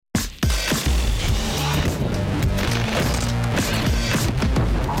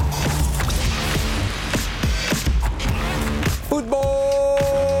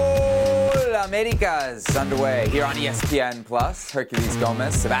Americas underway here on ESPN Plus. Herculez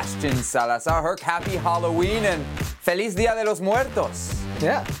Gomez, Sebastian Salazar. Herc, happy Halloween and Feliz Dia de los Muertos.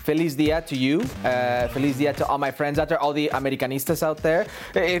 Yeah, Feliz Dia to you. Feliz Dia to all my friends out there, all the Americanistas out there.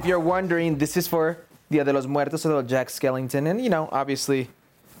 If you're wondering, this is for Dia de los Muertos, a little Jack Skellington, and, you know, obviously, a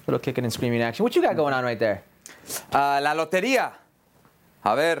little kicking and screaming action. What you got going on right there? La lotería.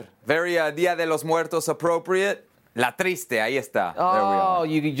 A ver, very Dia de los Muertos appropriate. La Triste, ahí está. Oh,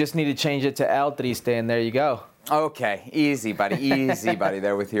 you just need to change it to El Triste, and there you go. Okay, easy, buddy. Easy, buddy,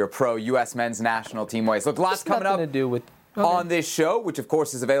 there with your pro U.S. men's national team ways. Look, lots coming up to do with on this show, which, of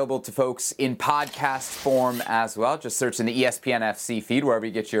course, is available to folks in podcast form as well. Just search in the ESPN FC feed, wherever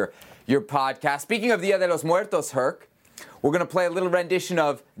you get your podcast. Speaking of Dia de los Muertos, Herc, we're going to play a little rendition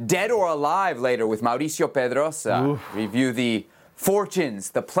of Dead or Alive later with Mauricio Pedrosa. Oof. Review the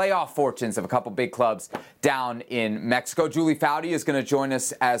playoff fortunes of a couple big clubs down in Mexico. Julie Foudy is going to join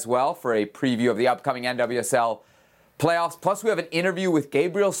us as well for a preview of the upcoming NWSL playoffs. Plus, we have an interview with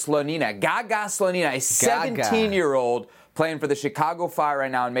Gabriel Slonina, Gaga Slonina, a 17-year-old playing for the Chicago Fire right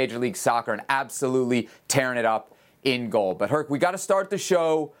now in Major League Soccer and absolutely tearing it up in goal. But, Herc, we got to start the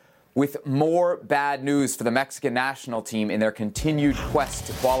show with more bad news for the Mexican national team in their continued quest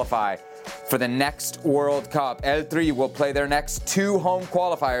to qualify for the next World Cup. El Tri will play their next two home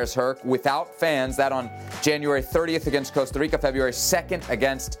qualifiers, Herc, without fans. That on January 30th against Costa Rica, February 2nd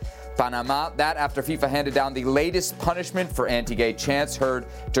against Panama. That after FIFA handed down the latest punishment for anti-gay chants heard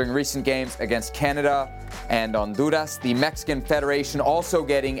during recent games against Canada and Honduras. The Mexican Federation also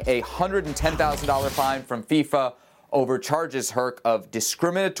getting a $110,000 fine from FIFA over charges, Herc, of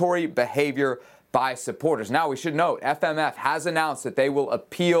discriminatory behavior by supporters. Now, we should note, FMF has announced that they will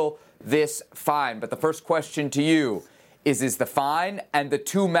appeal this fine. But the first question to you is the fine and the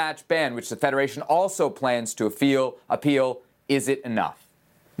two-match ban, which the Federation also plans to appeal, is it enough?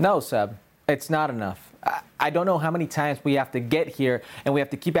 No, Seb, it's not enough. I don't know how many times we have to get here and we have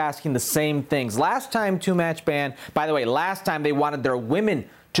to keep asking the same things. Last time, two-match ban. By the way, last time they wanted their women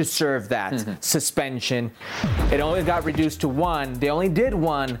to serve that suspension. It only got reduced to one. They only did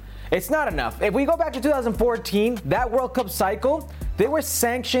one. It's not enough. If we go back to 2014, that World Cup cycle, they were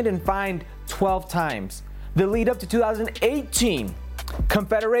sanctioned and fined 12 times. The lead up to 2018,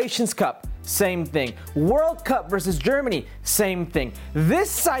 Confederations Cup, same thing. World Cup versus Germany, same thing. This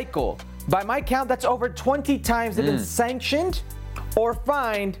cycle, by my count, that's over 20 times they've been sanctioned or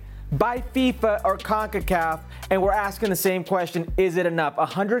fined by FIFA or CONCACAF, and we're asking the same question, is it enough?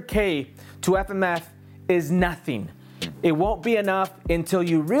 $100K to FMF is nothing. It won't be enough until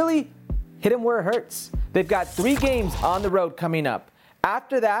you really hit them where it hurts. They've got 3 games on the road coming up.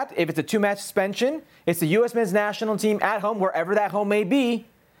 After that, if it's a 2-match suspension, it's the U.S. men's national team at home, wherever that home may be,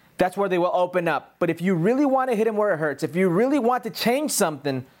 that's where they will open up. But if you really want to hit them where it hurts, if you really want to change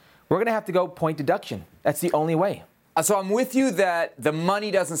something, we're going to have to go point deduction. That's the only way. So I'm with you that the money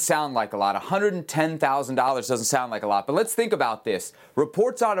doesn't sound like a lot. $110,000 doesn't sound like a lot. But let's think about this.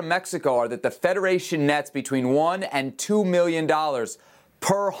 Reports out of Mexico are that the Federation nets between $1 and $2 million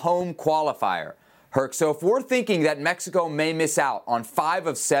per home qualifier. Herc, so if we're thinking that Mexico may miss out on 5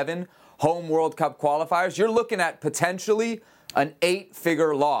 of 7 home World Cup qualifiers, you're looking at potentially an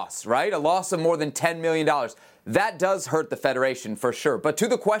 8-figure loss, right? A loss of more than $10 million. That does hurt the Federation for sure. But to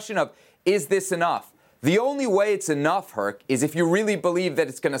the question of, is this enough? The only way it's enough, Herc, is if you really believe that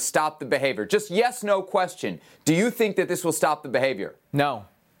it's going to stop the behavior. Just yes, no question. Do you think that this will stop the behavior? No.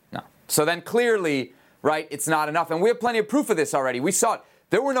 No. So then clearly, right, it's not enough. And we have plenty of proof of this already. We saw it.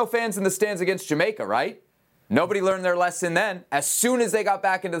 There were no fans in the stands against Jamaica, right? Nobody learned their lesson then. As soon as they got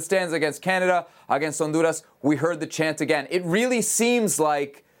back into the stands against Canada, against Honduras, we heard the chant again. It really seems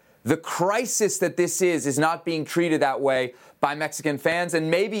like the crisis that this is not being treated that way by Mexican fans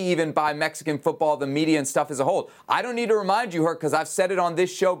and maybe even by Mexican football, the media and stuff as a whole. I don't need to remind you, Herc, because I've said it on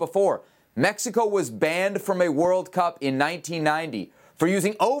this show before. Mexico was banned from a World Cup in 1990 for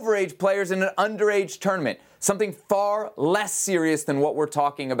using overage players in an underage tournament, something far less serious than what we're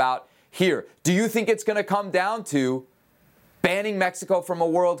talking about here. Do you think it's going to come down to banning Mexico from a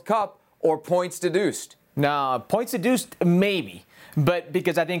World Cup or points deduced? No, points deduced, maybe. But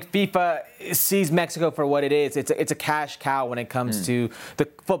because I think FIFA sees Mexico for what it is, it's a cash cow when it comes to the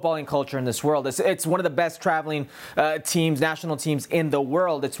footballing culture in this world. It's one of the best traveling teams, national teams in the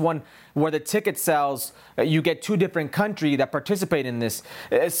world. It's one where the ticket sales, you get 2 different countries that participate in this.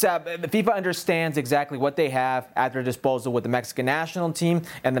 FIFA understands exactly what they have at their disposal with the Mexican national team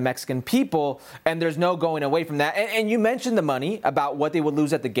and the Mexican people, and there's no going away from that. And you mentioned the money, about what they would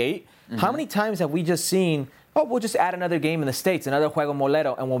lose at the gate. How many times have we just seen, we'll just add another game in the States, another Juego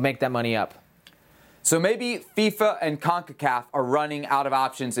Molero, and we'll make that money up? So maybe FIFA and CONCACAF are running out of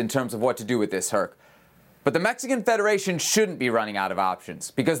options in terms of what to do with this, Herc. But the Mexican Federation shouldn't be running out of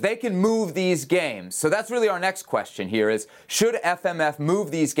options because they can move these games. So that's really our next question here is, should FMF move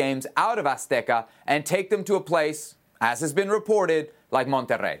these games out of Azteca and take them to a place, as has been reported, like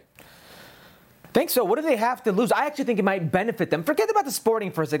Monterrey? Think so. What do they have to lose? I actually think it might benefit them. Forget about the sporting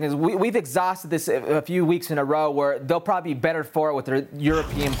for a second. We've exhausted this a few weeks in a row where they'll probably be better for it with their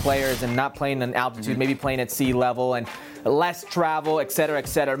European players and not playing in altitude, maybe playing at sea level and less travel, et cetera, et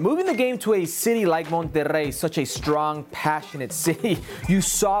cetera. Moving the game to a city like Monterrey, such a strong, passionate city. You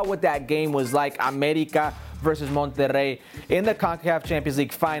saw what that game was like. America versus Monterrey in the CONCACAF Champions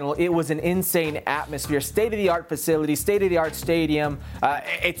League final. It was an insane atmosphere, state-of-the-art facility, state-of-the-art stadium.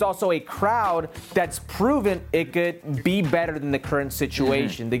 It's also a crowd that's proven it could be better than the current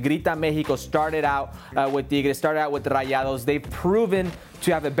situation. The Grita Mexico started out with Tigres, started out with the Rayados. They've proven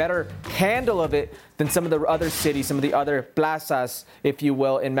to have a better handle of it than some of the other cities, some of the other plazas, if you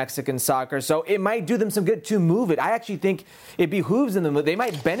will, in Mexican soccer. So it might do them some good to move it. I actually think it behooves them to move. They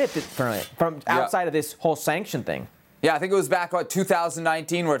might benefit from it, from outside of this whole sanction thing. Yeah, I think it was back in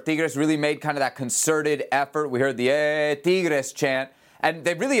 2019 where Tigres really made kind of that concerted effort. We heard the Tigres chant. And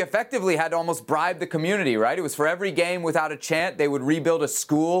they really effectively had to almost bribe the community, right? It was for every game without a chant, they would rebuild a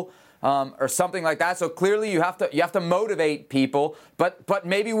school. Or something like that. So clearly you have to motivate people, but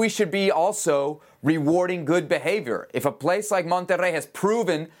maybe we should be also rewarding good behavior. If a place like Monterrey has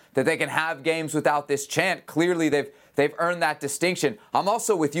proven that they can have games without this chant, clearly they've earned that distinction. I'm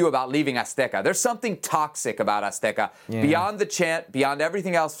also with you about leaving Azteca. There's something toxic about Azteca. Yeah. Beyond the chant, beyond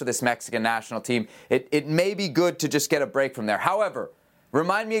everything else for this Mexican national team, it may be good to just get a break from there. However,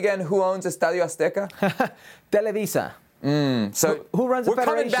 remind me again who owns Estadio Azteca? Televisa. So who runs the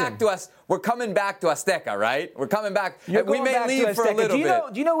federation? We're coming back to Azteca, right? We're coming back. We may leave for a little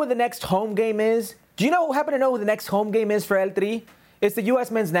bit. Do you know where the next home game is? Do you happen to know who the next home game is for El Tri? It's the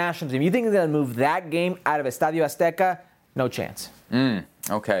U.S. men's national team. You think they're going to move that game out of Estadio Azteca? No chance.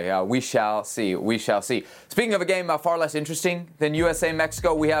 Okay, we shall see. We shall see. Speaking of a game far less interesting than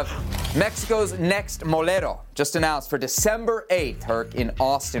USA-Mexico, we have Mexico's next Molero just announced for December 8th, Herc, in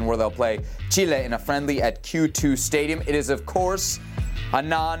Austin, where they'll play Chile in a friendly at Q2 Stadium. It is, of course, a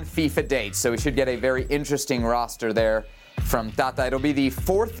non-FIFA date, so we should get a very interesting roster there from Tata. It'll be the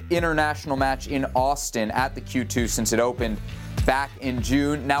fourth international match in Austin at the Q2 since it opened back in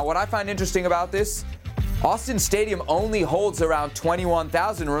June. Now, what I find interesting about this, Austin Stadium only holds around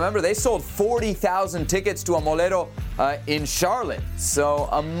 21,000. Remember, they sold 40,000 tickets to a Molero in Charlotte. So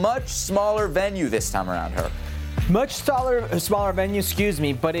a much smaller venue this time around, Herc. Much smaller venue,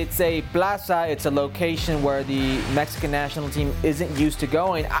 but it's a plaza. It's a location where the Mexican national team isn't used to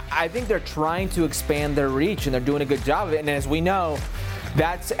going. I think they're trying to expand their reach, and they're doing a good job of it. And as we know,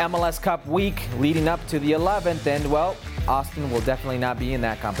 that's MLS Cup week leading up to the 11th. And, well, Austin will definitely not be in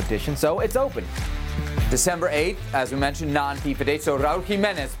that competition, so it's open. December 8th, as we mentioned, non-FIFA date. So Raul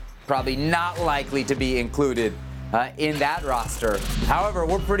Jimenez probably not likely to be included in that roster. However,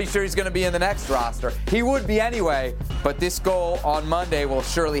 we're pretty sure he's going to be in the next roster. He would be anyway, but this goal on Monday will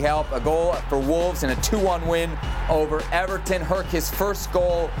surely help. A goal for Wolves in a 2-1 win over Everton. Herc, his first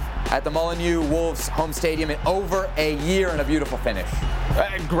goal at the Molineux Wolves home stadium in over a year, and a beautiful finish.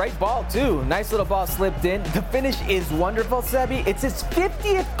 Great ball, too. Nice little ball slipped in. The finish is wonderful, Sebi. It's his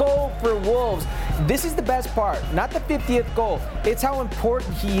 50th goal for Wolves. This is the best part. Not the 50th goal. It's how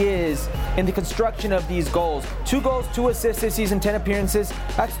important he is in the construction of these goals. 2 goals, 2 assists this season, 10 appearances.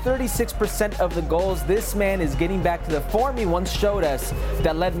 That's 36% of the goals. This man is getting back to the form he once showed us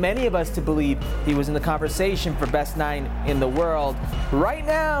that led many of us to believe he was in the conversation for best 9 in the world. Right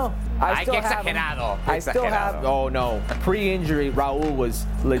now, I still have. Oh no! Pre-injury, Raul was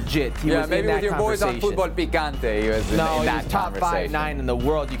legit. He was maybe in with your boys on Futbol Picante, he was in that top 5-9 in the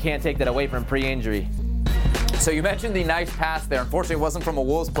world. You can't take that away from pre-injury. So you mentioned the nice pass there. Unfortunately, it wasn't from a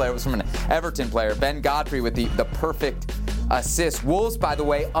Wolves player. It was from an Everton player. Ben Godfrey with the perfect assist. Wolves, by the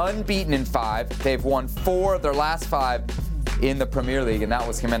way, unbeaten in 5. They've won 4 of their last 5 in the Premier League, and that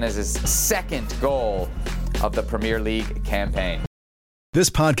was Jimenez's second goal of the Premier League campaign. This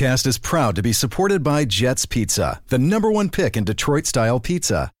podcast is proud to be supported by Jets Pizza, the #1 pick in Detroit-style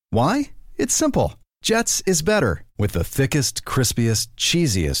pizza. Why? It's simple. Jets is better. With the thickest, crispiest,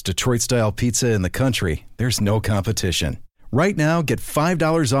 cheesiest Detroit-style pizza in the country, there's no competition. Right now, get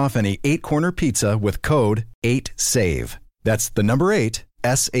 $5 off any 8-corner pizza with code 8SAVE. That's the number 8,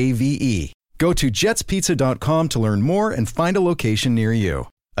 S-A-V-E. Go to jetspizza.com to learn more and find a location near you.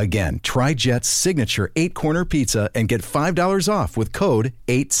 Again, try Jet's signature 8-corner pizza and get $5 off with code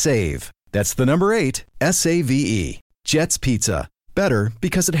 8SAVE. That's the number 8, S-A-V-E. Jet's Pizza. Better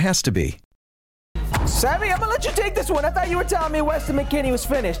because it has to be. Sammy, I'm going to let you take this one. I thought you were telling me Weston McKennie was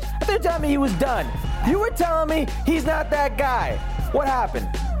finished. I thought you were telling me he was done. You were telling me he's not that guy. What happened?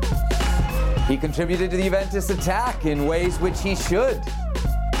 He contributed to the Juventus attack in ways which he should,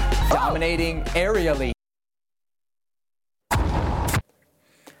 dominating aerially.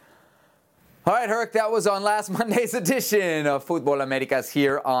 All right, Herc, that was on last Monday's edition of Futbol Americas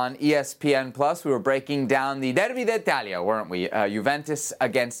here on ESPN+. We were breaking down the Derby d'Italia, weren't we? Juventus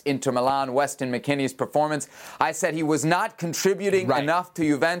against Inter Milan, Weston McKennie's performance. I said he was not contributing enough to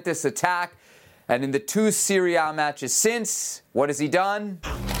Juventus attack. And in the 2 Serie A matches since, what has he done?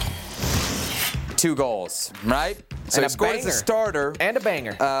 2 goals, right? So he scored as a starter. And a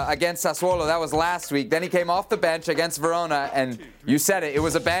banger. Against Sassuolo. That was last week. Then he came off the bench against Verona, and you said it. It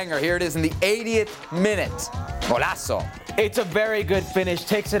was a banger. Here it is in the 80th minute. Golazo. It's a very good finish.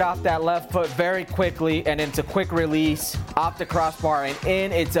 Takes it off that left foot very quickly, and it's a quick release off the crossbar and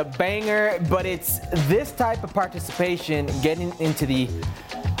in. It's a banger, but it's this type of participation, getting into the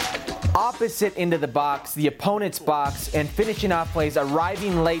opposite end of the box, the opponent's box, and finishing off plays,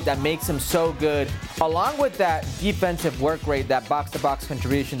 arriving late, that makes him so good. Along with that defensive work rate, that box-to-box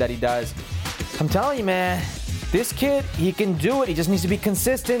contribution that he does. I'm telling you, man, this kid, he can do it. He just needs to be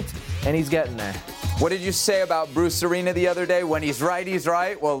consistent, and he's getting there. What did you say about Bruce Arena the other day? When he's right, he's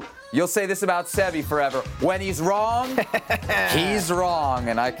right. Well, you'll say this about Sebi forever. When he's wrong, he's wrong.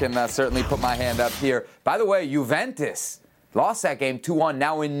 And I can certainly put my hand up here. By the way, Juventus lost that game 2-1,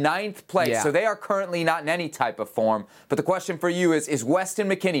 now in 9th place. Yeah. So they are currently not in any type of form. But the question for you is Weston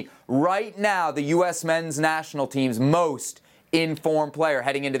McKennie right now the U.S. men's national team's most in-form player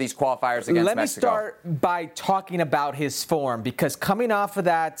heading into these qualifiers against Mexico? Let me start by talking about his form, because coming off of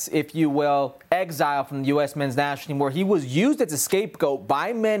that, if you will, exile from the U.S. men's national team, where he was used as a scapegoat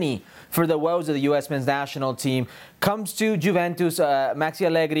by many for the woes of the U.S. men's national team, comes to Juventus, Maxi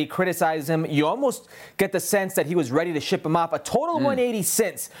Allegri criticizes him. You almost get the sense that he was ready to ship him off. A total 180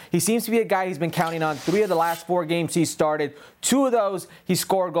 since. He seems to be a guy he's been counting on. 3 of the last 4 games he started. 2 of those he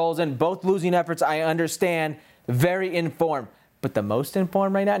scored goals in. Both losing efforts, I understand. Very in form. But the most in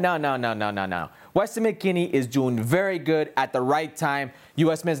form right now? No. Weston McKennie is doing very good at the right time.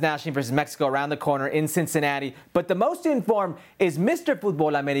 U.S. men's national team versus Mexico around the corner in Cincinnati. But the most in form is Mr.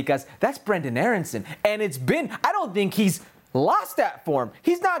 Futbol Americas. That's Brenden Aaronson. And it's been, I don't think he's lost that form.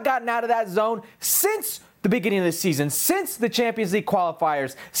 He's not gotten out of that zone since the beginning of the season, since the Champions League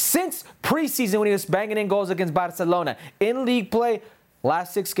qualifiers, since preseason when he was banging in goals against Barcelona. In league play,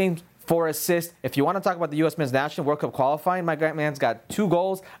 last 6 games, 4 assists. If you want to talk about the U.S. men's national World Cup qualifying, my great man's got 2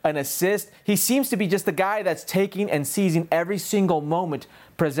 goals, an assist. He seems to be just the guy that's taking and seizing every single moment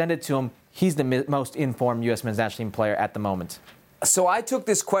presented to him. He's the most informed U.S. men's national team player at the moment. So I took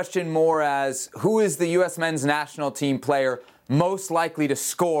this question more as, who is the U.S. men's national team player most likely to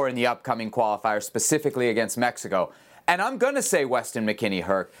score in the upcoming qualifier, specifically against Mexico? And I'm going to say Weston McKennie,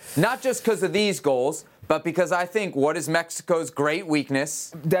 Herc. Not just because of these goals, but because I think what is Mexico's great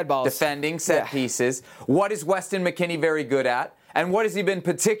weakness? Dead balls. Defending set pieces. What is Weston McKennie very good at? And what has he been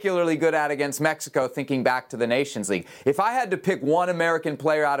particularly good at against Mexico, thinking back to the Nations League? If I had to pick one American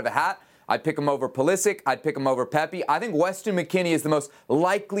player out of a hat, I'd pick him over Pulisic. I'd pick him over Pepe. I think Weston McKennie is the most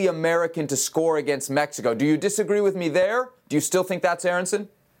likely American to score against Mexico. Do you disagree with me there? Do you still think that's Aaronson?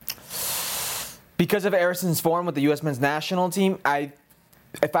 Because of Aaronson's form with the U.S. men's national team,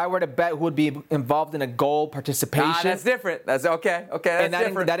 if I were to bet who would be involved in a goal participation. That's different. That's okay. Okay, that's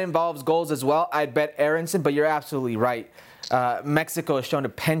different. That involves goals as well. I'd bet Aaronson, but you're absolutely right. Mexico has shown a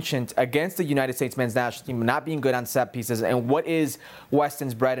penchant against the United States men's national team, not being good on set pieces. And what is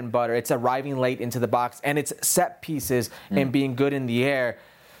Weston's bread and butter? It's arriving late into the box, and it's set pieces and being good in the air.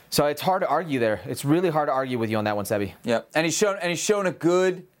 So it's hard to argue there. It's really hard to argue with you on that one, Sebi. Yeah, and he's shown a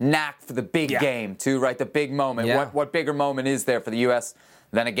good knack for the big game too, right? The big moment. Yeah. What bigger moment is there for the U.S.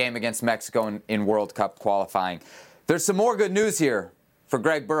 than a game against Mexico in World Cup qualifying? There's some more good news here for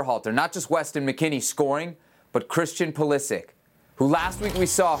Greg Berhalter. Not just Weston McKennie scoring, but Christian Pulisic, who last week we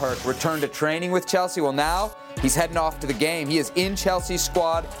saw return to training with Chelsea. Well, now he's heading off to the game. He is in Chelsea's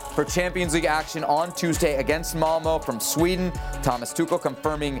squad for Champions League action on Tuesday against Malmo from Sweden. Thomas Tuchel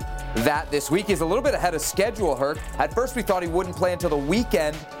confirming that this week. He's a little bit ahead of schedule, Herc. At first we thought he wouldn't play until the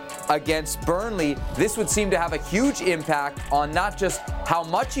weekend against Burnley. This would seem to have a huge impact on not just how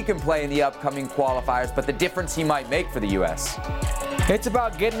much he can play in the upcoming qualifiers, but the difference he might make for the U.S. It's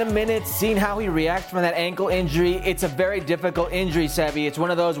about getting a minute, seeing how he reacts from that ankle injury. It's a very difficult injury, Sebi. It's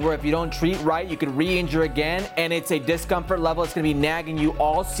one of those where if you don't treat right, you could re-injure again, and it's a discomfort level. It's going to be nagging you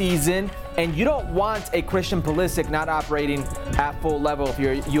all season. And you don't want a Christian Pulisic not operating at full level if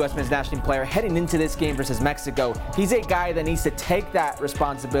you're a U.S. men's national team player heading into this game versus Mexico. He's a guy that needs to take that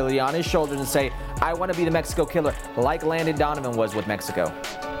responsibility on his shoulders and say, I want to be the Mexico killer, like Landon Donovan was with Mexico.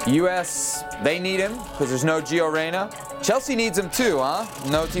 U.S., they need him because there's no Gio Reyna. Chelsea needs him too, huh?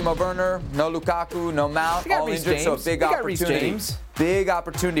 No Timo Werner, no Lukaku, no Mount, all injured, so a big opportunity. Big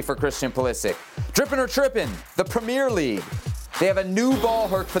opportunity for Christian Pulisic. Drippin' or trippin', the Premier League. They have a new ball,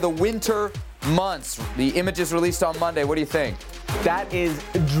 Herc, for the winter months. The images released on Monday. What do you think? That is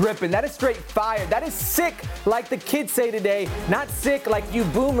dripping. That is straight fire. That is sick, like the kids say today. Not sick like you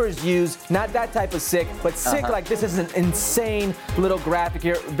boomers use. Not that type of sick, but sick like this is an insane little graphic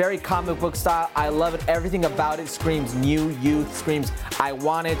here. Very comic book style. I love it. Everything about it screams new youth, screams I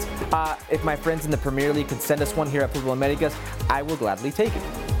want it. If my friends in the Premier League could send us one here at Futbol Americas, I will gladly take it.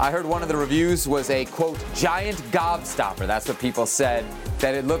 I heard one of the reviews was a, quote, giant gobstopper. That's what people said,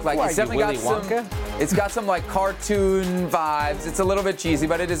 that it looked like. It's definitely got some, it's got some like cartoon vibes. It's a little bit cheesy,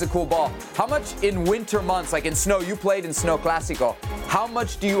 but it is a cool ball. How much in winter months, like in snow, you played in Snow Clásico, how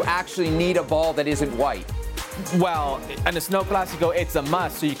much do you actually need a ball that isn't white? Well, in the Snow Clásico, it's a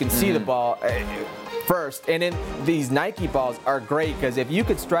must so you can see the ball first. And then these Nike balls are great because if you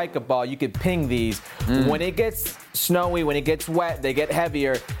could strike a ball, you could ping these. When it gets snowy, when it gets wet, they get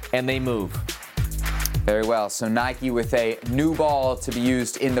heavier and they move. Very well. So Nike with a new ball to be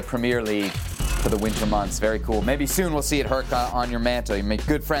used in the Premier League for the winter months. Very cool. Maybe soon we'll see it, Herc, on your mantle. You make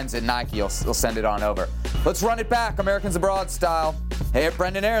good friends at Nike. You'll send it on over. Let's run it back, Americans Abroad style. Hey,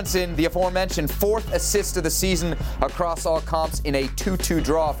 Brendan Aronson, the aforementioned 4th assist of the season across all comps in a 2-2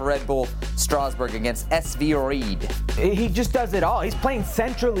 draw for Red Bull Strasbourg against SV Ried. He just does it all. He's playing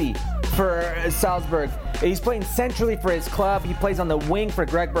centrally for Salzburg. He's playing centrally for his club. He plays on the wing for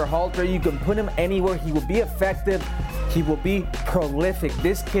Greg Berhalter. You can put him anywhere. He will be effective. He will be prolific.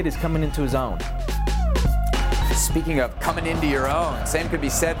 This kid is coming into his own. Speaking of coming into your own, same could be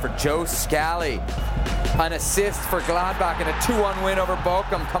said for Joe Scally. An assist for Gladbach in a 2-1 win over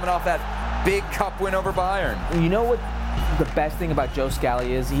Bochum, coming off that big cup win over Bayern. You know what the best thing about Joe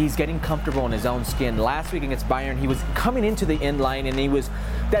Scally is? He's getting comfortable in his own skin. Last week against Bayern, he was coming into the end line, and he was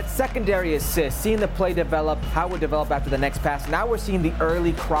that secondary assist, seeing the play develop, how it would develop after the next pass. Now we're seeing the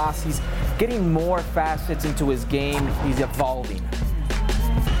early cross. He's getting more facets into his game. He's evolving.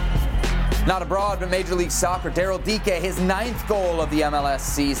 Not abroad, but Major League Soccer. Daryl Dike, his 9th goal of the MLS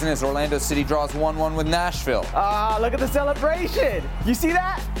season as Orlando City draws 1-1 with Nashville. Look at the celebration. You see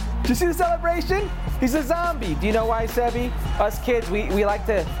that? Did you see the celebration? He's a zombie. Do you know why, Sebi? Us kids, we like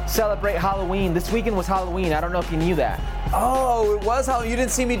to celebrate Halloween. This weekend was Halloween. I don't know if you knew that. Oh, it was Halloween. You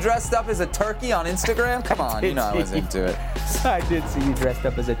didn't see me dressed up as a turkey on Instagram? Come on, you know I was into it. I did see you dressed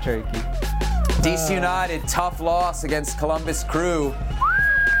up as a turkey. DC United, tough loss against Columbus Crew.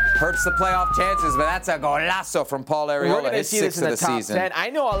 Hurts the playoff chances, but that's a golazo from Paul Arriola. We're going to see this in the top season. 10. I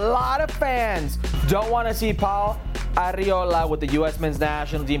know a lot of fans don't want to see Paul Arriola with the U.S. men's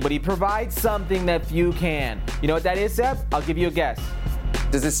national team, but he provides something that few can. You know what that is, Seb? I'll give you a guess.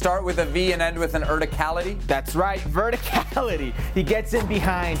 Does it start with a V and end with an verticality? That's right, verticality. He gets in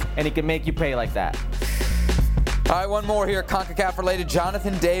behind, and he can make you pay like that. All right, one more here, CONCACAF related.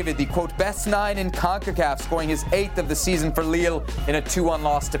 Jonathan David, the quote best 9 in CONCACAF, scoring his 8th of the season for Lille in a 2-1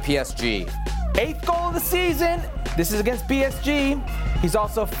 loss to PSG. 8th goal of the season. This is against PSG. He's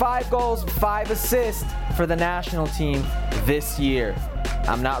also 5 goals, 5 assists for the national team this year.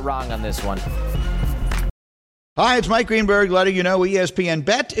 I'm not wrong on this one. Hi, it's Mike Greenberg letting you know ESPN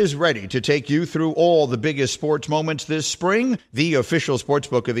Bet is ready to take you through all the biggest sports moments this spring. The official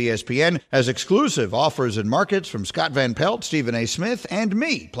sportsbook of ESPN has exclusive offers and markets from Scott Van Pelt, Stephen A. Smith, and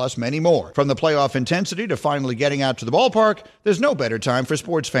me, plus many more. From the playoff intensity to finally getting out to the ballpark, there's no better time for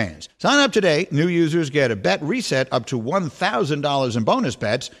sports fans. Sign up today. New users get a bet reset up to $1,000 in bonus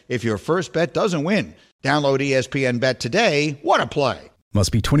bets if your first bet doesn't win. Download ESPN Bet today. What a play.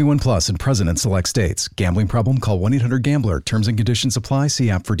 Must be 21 plus and present in select states. Gambling problem? Call 1-800-GAMBLER. Terms and conditions apply. See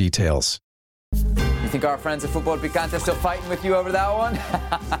app for details. You think our friends at Futbol Picante are still fighting with you over that one?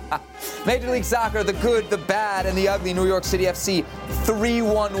 Major League Soccer, the good, the bad, and the ugly. New York City FC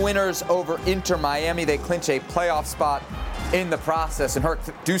 3-1 winners over Inter Miami. They clinch a playoff spot in the process, and Herc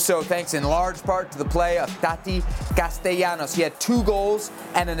do so thanks in large part to the play of Tati Castellanos. He had 2 goals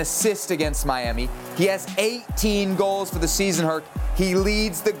and an assist against Miami. He has 18 goals for the season, Herc. He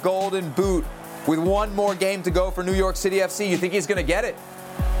leads the Golden Boot with 1 more game to go for New York City FC. You think he's going to get it?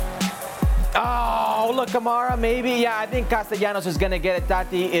 Oh, look, Kamara, maybe. Yeah, I think Castellanos is going to get it.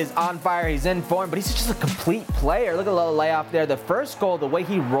 Tati is on fire. He's in form, but he's just a complete player. Look at the little layoff there. The first goal, the way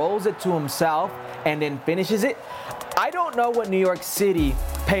he rolls it to himself and then finishes it, I don't know what New York City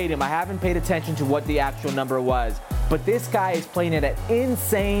paid him. I haven't paid attention to what the actual number was. But this guy is playing at an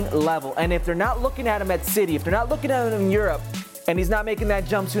insane level. And if they're not looking at him at City, if they're not looking at him in Europe, and he's not making that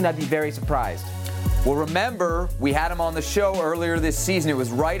jump soon, I'd be very surprised. Well, remember, we had him on the show earlier this season. It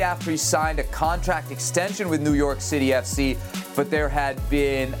was right after he signed a contract extension with New York City FC, but there had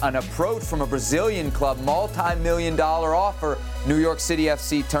been an approach from a Brazilian club, multi-million-dollar offer. New York City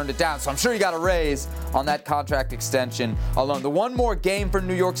FC turned it down. So I'm sure he got a raise on that contract extension alone. The one more game for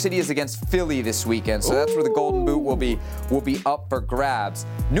New York City is against Philly this weekend, so that's where the Golden Boot will be up for grabs.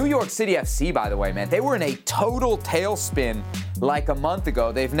 New York City FC, by the way, man, they were in a total tailspin like a month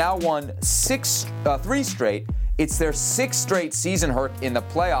ago. They've now won 3 straight. It's their 6th straight season, Herc, in the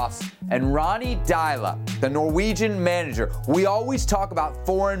playoffs. And Ronny Deila, the Norwegian manager, we always talk about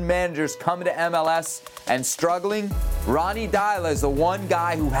foreign managers coming to MLS and struggling. Ronny Deila is the one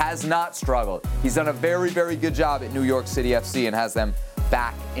guy who has not struggled. He's done a very, very good job at New York City FC and has them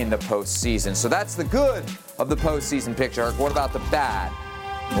back in the postseason. So that's the good of the postseason picture, Herc. What about the bad?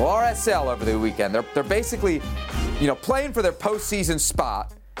 Well, RSL over the weekend, they're basically, playing for their postseason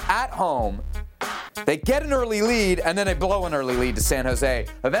spot at home. They get an early lead, and then they blow an early lead to San Jose,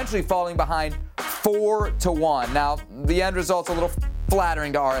 eventually falling behind 4-1. Now, the end result's a little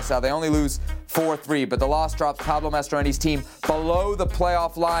flattering to RSL. They only lose 4-3, but the loss drops Pablo Mastroeni's team below the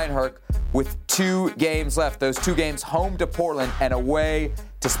playoff line, Herc, with 2 games left. Those 2 games home to Portland and away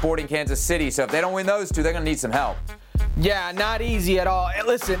to Sporting Kansas City. So if they don't win those 2, they're going to need some help. Yeah, not easy at all. Hey,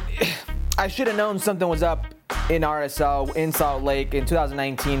 listen, I should have known something was up in RSL in Salt Lake in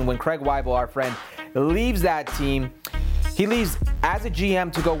 2019 when Craig Weibel, our friend, leaves that team. He leaves as a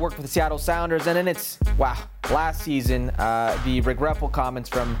GM to go work for the Seattle Sounders, and then last season, the regretful comments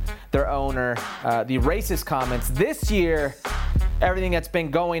from their owner, the racist comments. This year, everything that's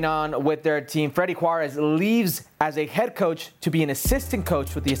been going on with their team, Freddy Juarez leaves as a head coach to be an assistant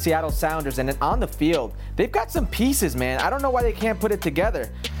coach with the Seattle Sounders, and then on the field, they've got some pieces, man. I don't know why they can't put it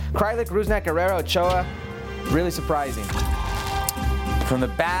together. Krylik, Rusnak, Guerrero, Ochoa, really surprising. From the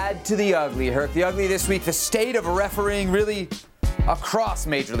bad to the ugly, Herc. The ugly this week, the state of refereeing really across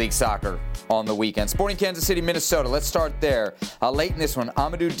Major League Soccer on the weekend. Sporting Kansas City, Minnesota. Let's start there. Late in this one,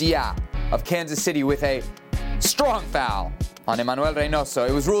 Amadou Diop of Kansas City with a strong foul on Emmanuel Reynoso.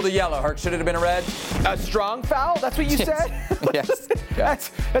 It was ruled a yellow, Herc. Should it have been a red? A strong foul? That's what you said? Yes.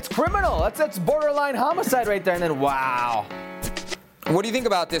 That's criminal. That's borderline homicide right there. And then, wow. What do you think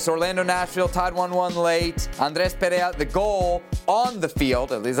about this? Orlando-Nashville tied 1-1 late. Andres Perea, the goal on the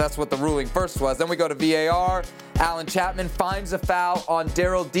field. At least that's what the ruling first was. Then we go to VAR. Alan Chapman finds a foul on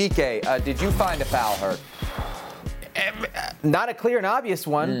Daryl Dike. Did you find a foul, Herc? Not a clear and obvious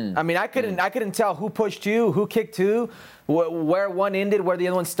one. I mean, I couldn't tell who pushed who, who kicked who, where one ended, where the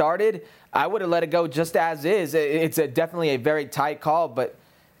other one started. I would have let it go just as is. It's definitely a very tight call, but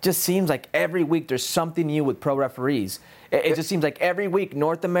just seems like every week there's something new with pro referees. It just seems like every week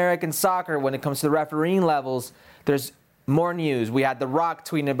North American soccer, when it comes to the refereeing levels, there's more news. We had The Rock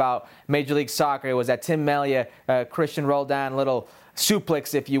tweeting about Major League Soccer. It was at Tim Melia, Christian Roldan, little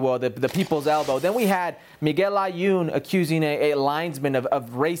suplex, if you will, the people's elbow. Then we had Miguel Ayun accusing a linesman of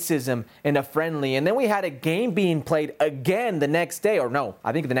racism in a friendly. And then we had a game being played again the next day, or no,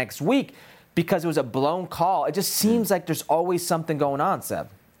 I think the next week, because it was a blown call. It just seems like there's always something going on, Seb.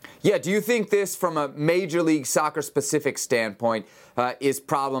 Yeah, do you think this, from a Major League Soccer specific standpoint, is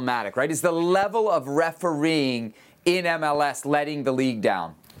problematic, right? Is the level of refereeing in MLS letting the league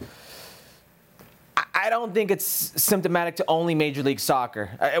down? I don't think it's symptomatic to only Major League Soccer.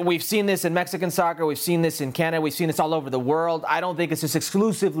 We've seen this in Mexican soccer. We've seen this in Canada. We've seen this all over the world. I don't think it's just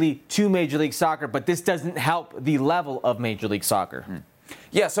exclusively to Major League Soccer, but this doesn't help the level of Major League Soccer.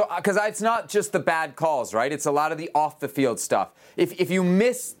 Yeah, so because it's not just the bad calls, right? It's a lot of the off-the-field stuff. If you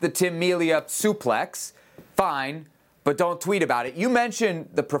miss the Tim Melia suplex, fine, but don't tweet about it. You mentioned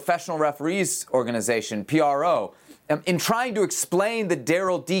the Professional Referees Organization, PRO. In trying to explain the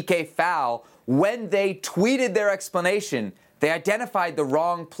Daryl Dike foul, when they tweeted their explanation, they identified the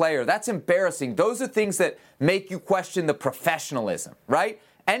wrong player. That's embarrassing. Those are things that make you question the professionalism, right?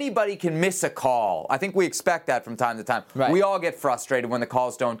 Anybody can miss a call. I think we expect that from time to time. Right. We all get frustrated when the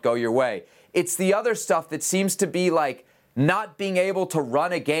calls don't go your way. It's the other stuff that seems to be like not being able to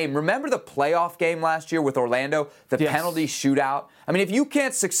run a game. Remember the playoff game last year with Orlando? The penalty shootout? I mean, if you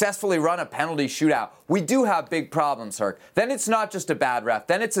can't successfully run a penalty shootout, we do have big problems, Herc. Then it's not just a bad ref.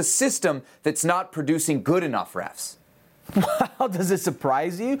 Then it's a system that's not producing good enough refs. How does it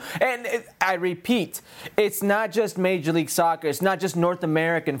surprise you? And I repeat, it's not just Major League Soccer. It's not just North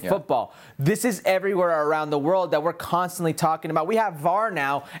American football. This is everywhere around the world that we're constantly talking about. We have VAR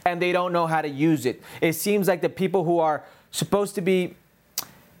now, and they don't know how to use it. It seems like the people who are supposed to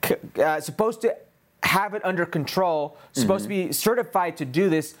have it under control, supposed to be certified to do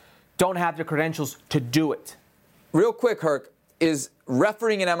this, don't have the credentials to do it. Real quick, Herc, is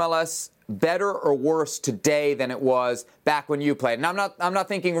refereeing in MLS better or worse today than it was back when you played? And I'm not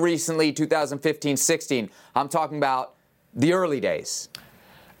thinking recently, 2015-16. I'm talking about the early days.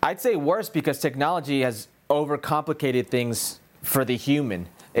 I'd say worse because technology has overcomplicated things for the human.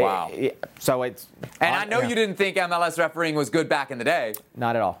 Wow. So it's... And I know you didn't think MLS refereeing was good back in the day.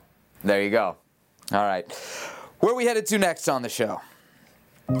 Not at all. There you go. All right. Where are we headed to next on the show?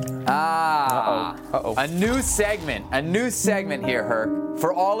 A new segment here, Herc,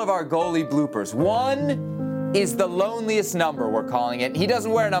 for all of our goalie bloopers. One is the loneliest number, we're calling it. He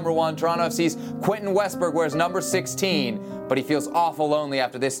doesn't wear number 1. Toronto FC's Quentin Westberg wears number 16, but he feels awful lonely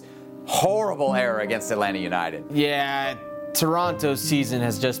after this horrible error against Atlanta United. Yeah, Toronto's season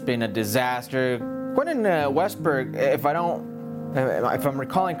has just been a disaster. Quentin Westberg, if I'm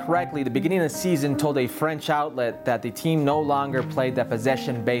recalling correctly, the beginning of the season told a French outlet that the team no longer played that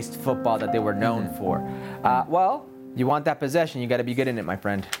possession-based football that they were known for. Well, you want that possession, you got to be good in it, my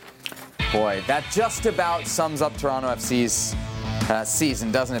friend. Boy, that just about sums up Toronto FC's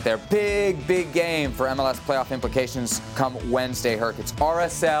season, doesn't it? Their big game for MLS playoff implications come Wednesday, Herc. It's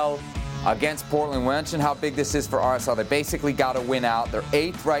RSL against Portland. We mentioned how big this is for RSL. They basically got to win out. They're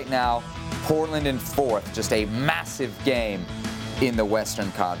 8th right now, Portland in 4th. Just a massive game in the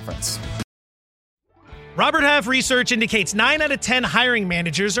Western Conference. Robert Half research indicates 9 out of 10 hiring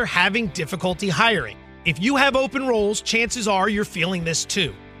managers are having difficulty hiring. If you have open roles, chances are you're feeling this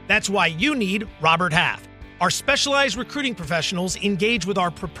too. That's why you need Robert Half. Our specialized recruiting professionals engage with our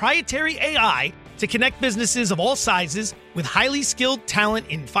proprietary AI to connect businesses of all sizes with highly skilled talent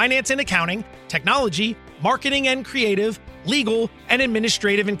in finance and accounting, technology, marketing and creative, legal, and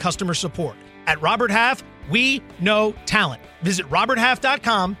administrative and customer support. At Robert Half, we know talent. Visit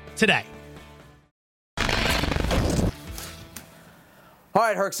roberthalf.com today. All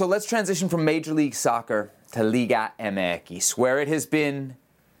right, Herc, so let's transition from Major League Soccer to Liga MX, where it has been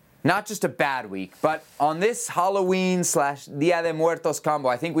not just a bad week, but on this Halloween/Dia de Muertos combo,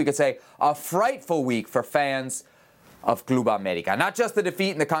 I think we could say a frightful week for fans of Club America. Not just the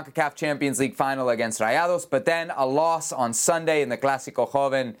defeat in the CONCACAF Champions League final against Rayados, but then a loss on Sunday in the Clásico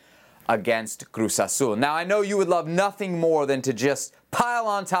Joven against Cruz Azul. Now, I know you would love nothing more than to just pile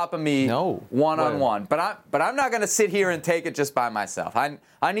on top of me one-on-one, but I'm not going to sit here and take it just by myself.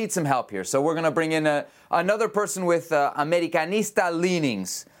 I need some help here, so we're going to bring in another person with Americanista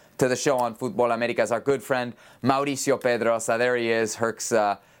leanings to the show on Futbol Americas, our good friend Mauricio Pedrosa. There he is, Herc's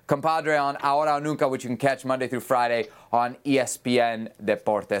compadre on Ahora o Nunca, which you can catch Monday through Friday on ESPN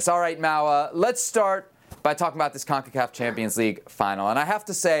Deportes. All right, Mau, let's start by talking about this CONCACAF Champions League final. And I have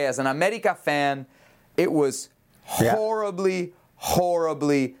to say, as an America fan, it was horribly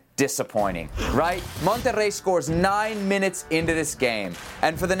disappointing, right? Monterrey scores 9 minutes into this game.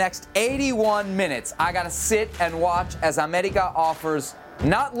 And for the next 81 minutes, I got to sit and watch as America offers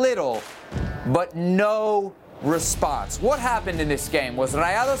not little, but no response. What happened in this game? Was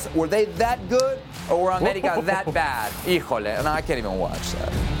Rayados, were they that good, or were America that bad? Híjole, and I can't even watch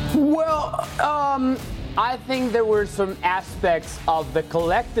that. Well, I think there were some aspects of the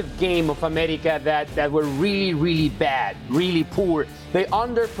collective game of America that were really bad, really poor. They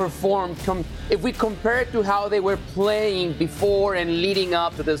underperformed if we compare it to how they were playing before and leading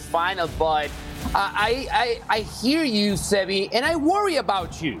up to this final. But I hear you, Sebi, and I worry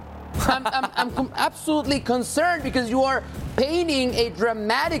about you. I'm absolutely concerned because you are painting a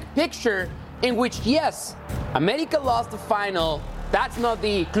dramatic picture in which, yes, America lost the final. That's not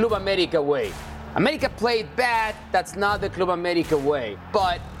the Club America way. America played bad. That's not the Club America way.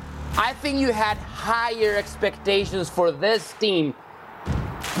 But I think you had higher expectations for this team.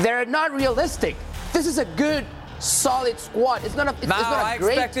 They're not realistic. This is a good, solid squad. It's not a great team. I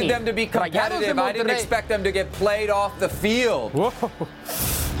expected them to be competitive. I didn't expect them to get played off the field. Whoa.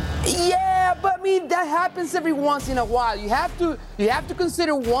 Yeah, but I mean that happens every once in a while. You have to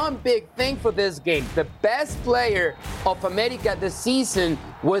consider one big thing for this game. The best player of America this season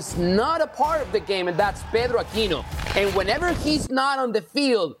was not a part of the game, and that's Pedro Aquino. And whenever he's not on the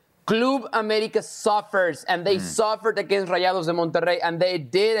field, Club America suffers, and they suffered against Rayados de Monterrey, and they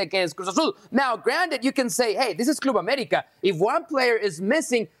did against Cruz Azul. Now, granted, you can say, hey, this is Club America. If one player is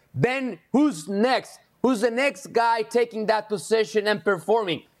missing, then who's next? Who's the next guy taking that position and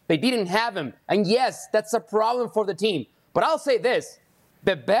performing? They didn't have him. And yes, that's a problem for the team. But I'll say this.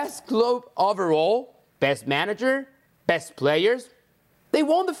 The best club overall, best manager, best players, they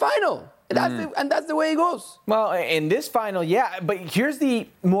won the final. And that's the way it goes. Well, in this final, yeah. But here's the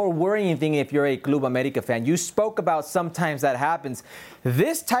more worrying thing if you're a Club America fan. You spoke about sometimes that happens.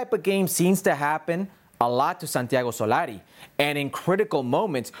 This type of game seems to happen a lot to Santiago Solari. And in critical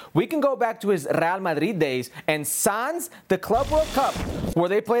moments, we can go back to his Real Madrid days and Sans, the Club World Cup, where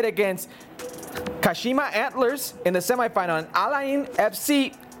they played against Kashima Antlers in the semifinal and Al Ain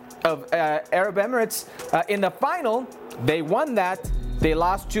FC of Arab Emirates in the final. They won that. They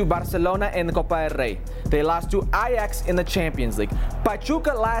lost to Barcelona in the Copa del Rey. They lost to Ajax in the Champions League.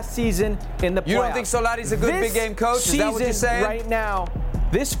 Pachuca last season in the playoffs. You don't think Solari's a good big game coach? Is that what you're saying? Right now,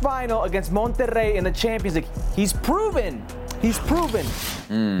 this final against Monterrey in the Champions League, he's proven.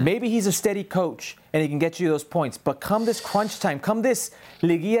 Maybe he's a steady coach and he can get you those points. But come this crunch time, come this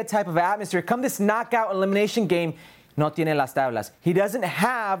Liguilla type of atmosphere, come this knockout elimination game, no tiene las tablas. He doesn't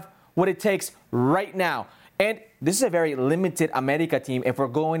have what it takes right now. And this is a very limited America team if we're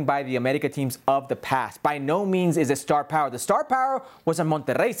going by the America teams of the past. By no means is it star power. The star power was on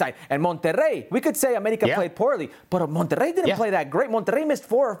Monterrey side. And Monterrey, we could say America played poorly, but Monterrey didn't play that great. Monterrey missed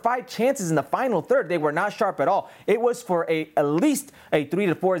 4 or 5 chances in the final third. They were not sharp at all. It was for at least a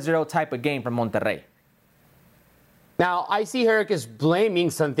 3-4-0 type of game from Monterrey. Now, I see Herc is blaming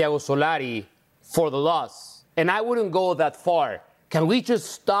Santiago Solari for the loss. And I wouldn't go that far. Can we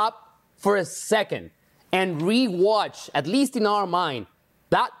just stop for a second and re-watch, at least in our mind,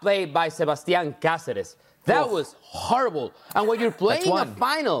 that play by Sebastián Cáceres? That was horrible. And when you're playing a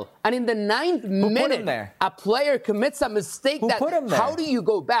final, and in the 9th minute, a player commits a mistake, how do you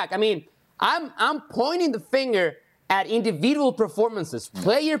go back? I mean, I'm pointing the finger at individual performances,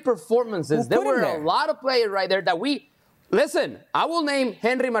 player performances. There were a lot of players right there that listen, I will name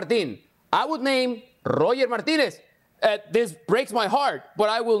Henry Martin. I would name Roger Martinez. This breaks my heart, but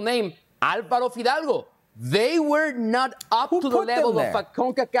I will name Álvaro Fidalgo. They were not up to the level of a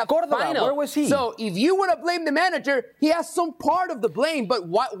CONCACAF final. Where was he? So if you want to blame the manager, he has some part of the blame. But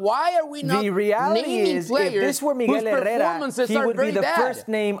why are we not the reality naming is, players if this were Miguel Herrera, he would be the first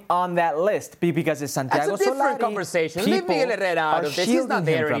name on that list because it's Santiago Solari. That's a different conversation. Leave Miguel Herrera out of this. He's not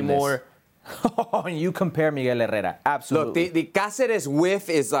there anymore. You compare Miguel Herrera. Absolutely. Look, the Cáceres whiff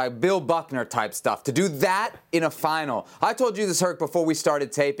is like Bill Buckner type stuff. To do that in a final. I told you this, Herc, before we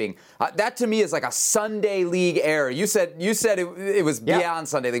started taping. That to me is like a Sunday League error. You said it was beyond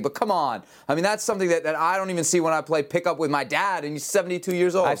Sunday League, but come on. I mean, that's something that I don't even see when I play pickup with my dad, and he's 72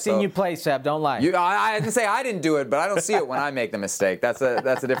 years old. I've seen you play, Seb. Don't lie. I didn't say I didn't do it, but I don't see it when I make the mistake. That's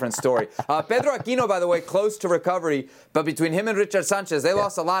a different story. Pedro Aquino, by the way, close to recovery, but between him and Richard Sanchez, they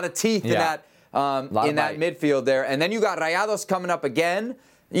lost a lot of teeth in that midfield there. And then you got Rayados coming up again.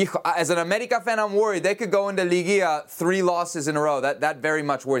 As an America fan, I'm worried. They could go into Liguilla 3 losses in a row. That very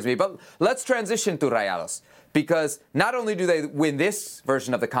much worries me. But let's transition to Rayados. Because not only do they win this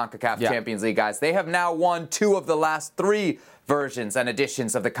version of the CONCACAF Champions League, guys, they have now won 2 of the last 3 versions and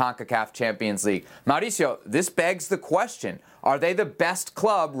editions of the CONCACAF Champions League. Mauricio, this begs the question, are they the best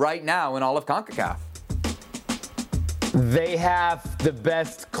club right now in all of CONCACAF? They have the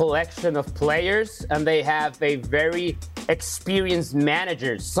best collection of players, and they have a very experienced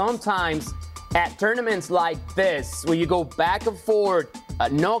manager. Sometimes at tournaments like this, where you go back and forth,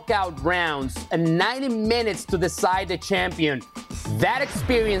 knockout rounds, and 90 minutes to decide the champion, that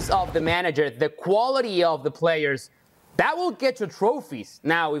experience of the manager, the quality of the players, that will get you trophies.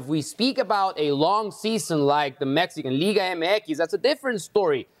 Now, if we speak about a long season like the Mexican Liga MX, that's a different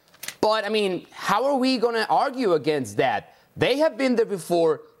story. But, I mean, how are we going to argue against that? They have been there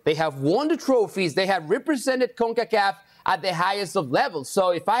before. They have won the trophies. They have represented CONCACAF at the highest of levels. So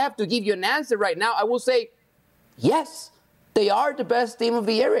if I have to give you an answer right now, I will say, yes, they are the best team of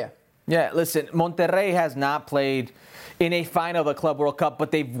the area. Yeah, listen, Monterrey has not played in a final of the Club World Cup,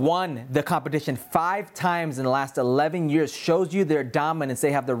 but they've won the competition 5 times in the last 11 years. Shows you their dominance.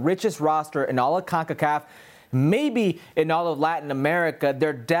 They have the richest roster in all of CONCACAF. Maybe in all of Latin America,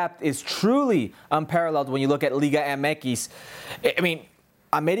 their depth is truly unparalleled when you look at Liga MX. I mean,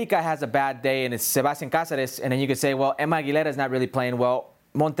 America has a bad day, and it's Sebastián Cáceres, and then you could say, well, Emma Aguilera is not really playing well.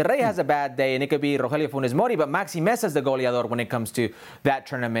 Monterrey has a bad day, and it could be Rogelio Funes Mori, but Maxi Mesa is the goleador when it comes to that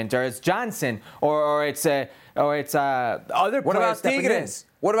tournament, or it's Johnson, or it's other players. What about Tigres?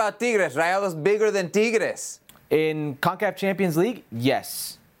 What about Tigres? Rayados bigger than Tigres. In CONCACAF Champions League,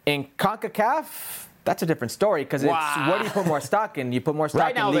 yes. In CONCACAF, that's a different story because it's what do you put more stock in? Do you put more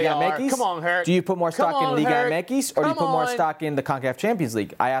stock in Liga MX? Come on, Herc. Do you put more stock in Liga MX or do you put more stock in the CONCACAF Champions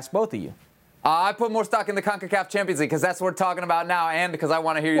League? I ask both of you. I put more stock in the CONCACAF Champions League because that's what we're talking about now, and because I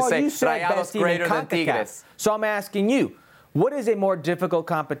want to hear you say Rayados greater than Tigres. So I'm asking you, what is a more difficult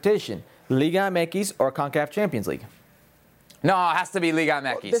competition, Liga MX or CONCACAF Champions League? No, it has to be Liga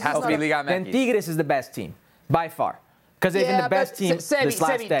MX. Has to be Liga MX. Then Tigres is the best team, by far. Because they've been the best team this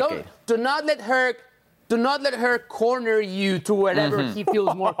last decade. Do not let her corner you to wherever he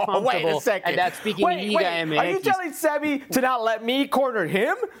feels more comfortable. Wait a second. And that's speaking Liga MX. Are you telling Sebi to not let me corner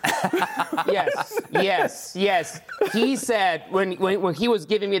him? Yes. He said when he was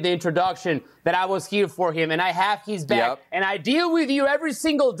giving me the introduction that I was here for him, and I have his back, and I deal with you every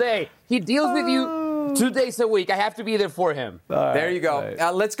single day. He deals with you 2 days a week. I have to be there for him. There you go.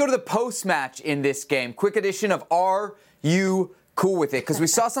 Right. Let's go to the post-match in this game. Quick edition of Are You Cool With It? Because we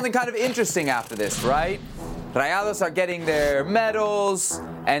saw something kind of interesting after this, right? Rayados are getting their medals,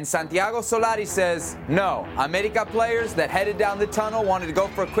 and Santiago Solari says, no, America players that headed down the tunnel, wanted to go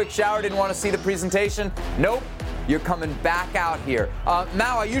for a quick shower, didn't want to see the presentation. Nope, you're coming back out here.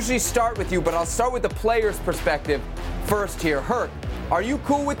 Mao, I usually start with you, but I'll start with the player's perspective first here. Herc, are you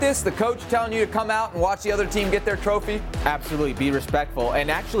cool with this? The coach telling you to come out and watch the other team get their trophy? Absolutely, be respectful. And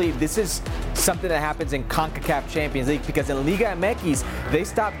actually, this is something that happens in CONCACAF Champions League because in Liga MX, they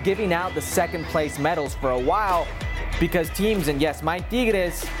stopped giving out the second place medals for a while because teams, and yes, my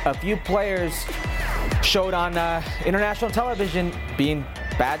Tigres, a few players showed on international television being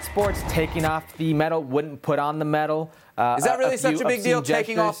bad sports, taking off the medal, wouldn't put on the medal. Is that really such a big deal,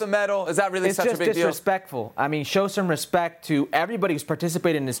 taking off the medal? Is that really such a big deal? It's just disrespectful. I mean, show some respect to everybody who's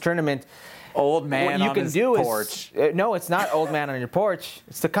participated in this tournament. Old man on his porch. No, it's not old man on your porch.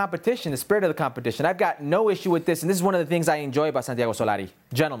 It's the competition, the spirit of the competition. I've got no issue with this, and this is one of the things I enjoy about Santiago Solari.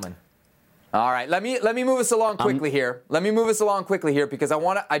 Gentlemen. All right, let me move us along quickly here. Let me move us along quickly here because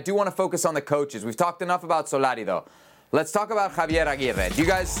I do want to focus on the coaches. We've talked enough about Solari, though. Let's talk about Javier Aguirre. Do you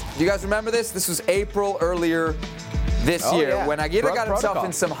guys remember this? This was April earlier this year when Aguirre got himself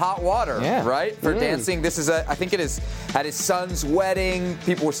in some hot water, right, for dancing. This is I think it is at his son's wedding.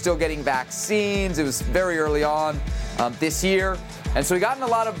 People were still getting vaccines. It was very early on this year, and so he got in a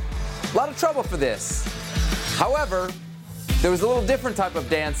lot of trouble for this. However, there was a little different type of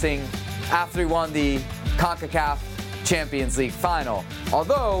dancing after he won the CONCACAF Champions League final.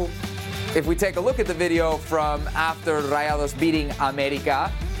 Although, if we take a look at the video from after Rayados beating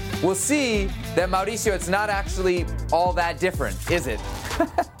America, we'll see that, Mauricio, it's not actually all that different, is it?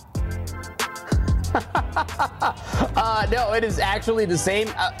 No, it is actually the same.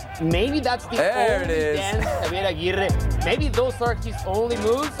 Maybe that's the only dance Javier Aguirre. Maybe those are his only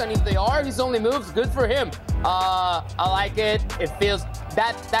moves, and if they are his only moves, good for him. I like it. It feels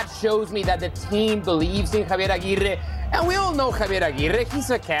that shows me that the team believes in Javier Aguirre. And we all know Javier Aguirre. He's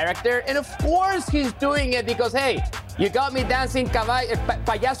a character. And of course he's doing it because, hey, you got me dancing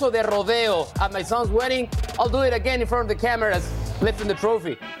payaso de rodeo at my son's wedding. I'll do it again in front of the cameras, lifting the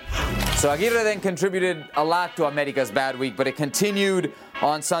trophy. So Aguirre then contributed a lot to America's bad week, but it continued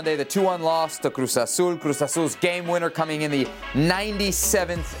on Sunday. The 2-1 loss to Cruz Azul. Cruz Azul's game winner coming in the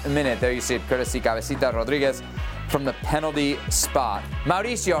 97th minute. There you see it, courtesy Cabecita Rodriguez from the penalty spot.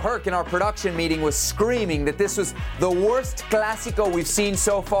 Mauricio Herc in our production meeting was screaming that this was the worst Clásico we've seen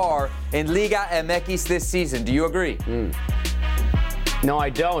so far in Liga MX this season. Do you agree? No, I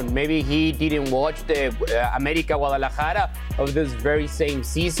don't. Maybe he didn't watch the America Guadalajara of this very same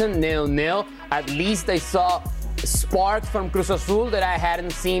season, 0-0. At least I saw sparks from Cruz Azul that I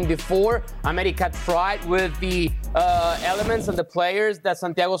hadn't seen before. America tried with the elements and the players that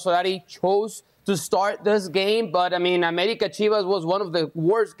Santiago Solari chose to start this game, but I mean, America Chivas was one of the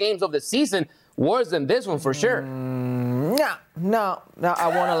worst games of the season, worse than this one for sure. No, I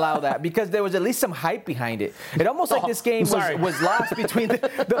won't allow that because there was at least some hype behind it. It almost like this game was lost between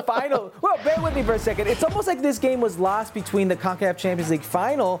the final. Well, bear with me for a second. It's almost like this game was lost between the CONCACAF Champions League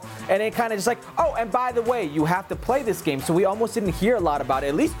final and it kind of just like, oh, and by the way, you have to play this game. So we almost didn't hear a lot about it.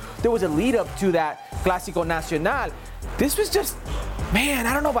 At least there was a lead up to that Clásico Nacional. This was just, man,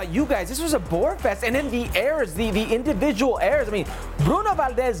 I don't know about you guys. This was a bore fest. And then the errors, the individual errors. I mean, Bruno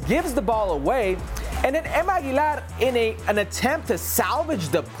Valdez gives the ball away. And then Emma Aguilar, in an attempt to salvage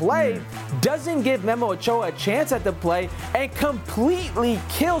the play, doesn't give Memo Ochoa a chance at the play and completely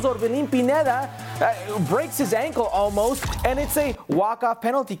kills Orbelín Pineda, breaks his ankle almost, and it's a walk-off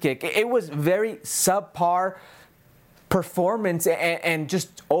penalty kick. It was very subpar performance and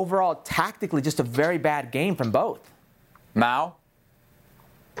just overall tactically just a very bad game from both. Mao?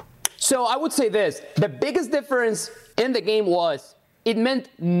 So I would say this. The biggest difference in the game was it meant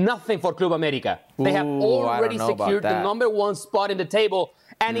nothing for Club America. They have already secured the number one spot in the table,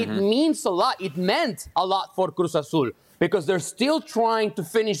 and it means a lot. It meant a lot for Cruz Azul. because they're still trying to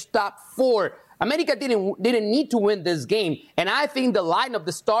finish top 4. America didn't need to win this game, and I think the lineup,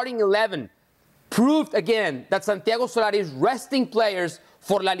 the starting 11, proved again that Santiago Solari is resting players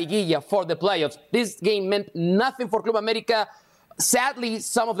for La Liguilla, for the playoffs. This game meant nothing for Club America. Sadly,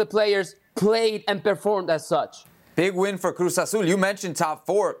 some of the players played and performed as such. Big win for Cruz Azul. You mentioned top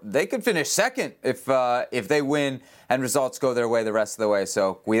 4. They could finish second if they win and results go their way the rest of the way.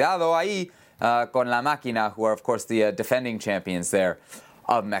 So, cuidado ahí con la máquina, who are, of course, the defending champions there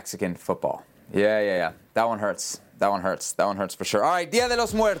of Mexican football. Yeah. That one hurts. That one hurts for sure. All right, Dia de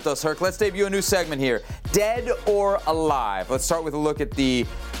los Muertos, Herc. Let's debut a new segment here. Dead or alive? Let's start with a look at the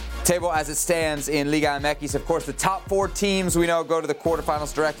table as it stands in Liga MX. Of course, the top 4 teams we know go to the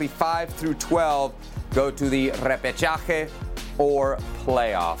quarterfinals directly. 5 through 12 go to the repechaje or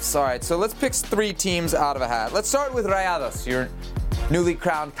playoffs. All right, so let's pick 3 teams out of a hat. Let's start with Rayados, your newly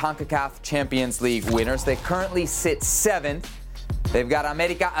crowned CONCACAF Champions League winners. They currently sit 7th. They've got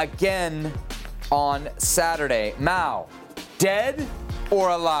America again on Saturday. Mao, dead or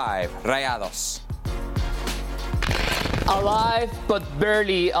alive? Rayados. Alive, but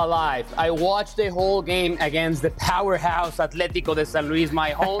barely alive. I watched the whole game against the powerhouse Atlético de San Luis,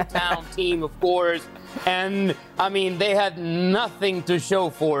 my hometown team, of course. And, I mean, they had nothing to show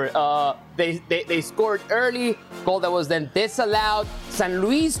for it. They scored early, goal that was then disallowed. San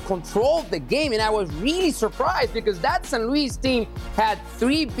Luis controlled the game, and I was really surprised because that San Luis team had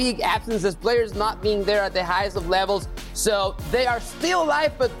 3 big absences, players not being there at the highest of levels. So they are still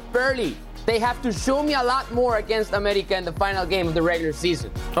alive, but barely. They have to show me a lot more against America in the final game of the regular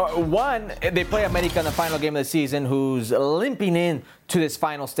season. One, they play America in the final game of the season, who's limping in to this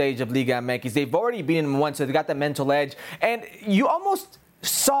final stage of Liga MX. They've already beaten them once, so they got the mental edge. And you almost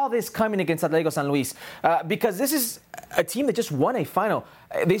saw this coming against Atlético San Luis because this is a team that just won a final.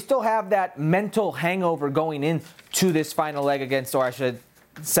 They still have that mental hangover going into this final leg against, or I should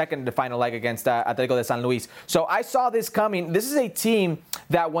second to final leg against Atlético de San Luis. So I saw this coming. This is a team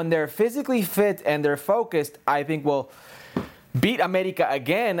that when they're physically fit and they're focused, I think will beat America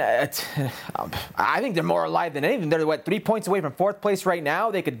again. I think they're more alive than anything. They're, 3 points away from 4th place right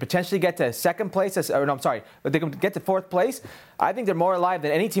now. They could potentially get to 2nd place. But they could get to 4th place. I think they're more alive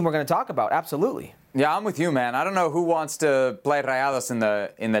than any team we're going to talk about. Absolutely. Yeah, I'm with you, man. I don't know who wants to play Rayados in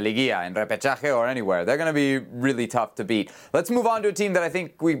the Liguilla, in repechaje, or anywhere. They're going to be really tough to beat. Let's move on to a team that I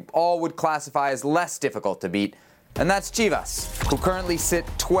think we all would classify as less difficult to beat, and that's Chivas, who currently sit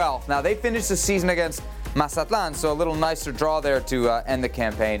 12th. Now, they finished the season against Mazatlan, so a little nicer draw there to end the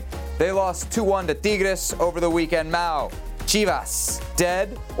campaign. They lost 2-1 to Tigres over the weekend. Mao, Chivas,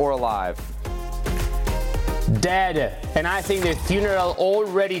 dead or alive? Dead. And I think the funeral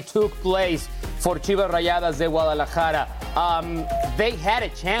already took place for Chivas Rayadas de Guadalajara. They had a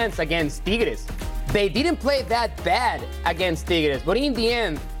chance against Tigres. They didn't play that bad against Tigres, but in the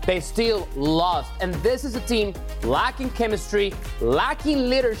end, they still lost. And this is a team lacking chemistry, lacking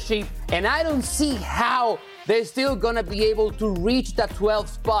leadership, and I don't see how they're still going to be able to reach that 12th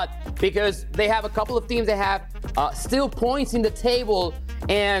spot because they have a couple of teams that have still points in the table.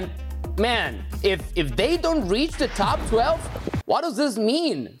 And, man, if they don't reach the top 12, what does this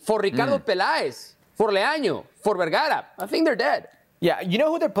mean for Ricardo Peláez, for Leaño, for Vergara? I think they're dead. Yeah, you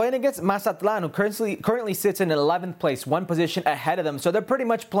know who they're playing against? Mazatlan, who currently sits in 11th place, 1 position ahead of them. So they're pretty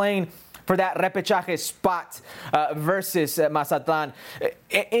much playing for that repechaje spot versus Mazatlan.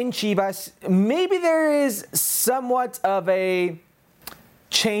 In Chivas, maybe there is somewhat of a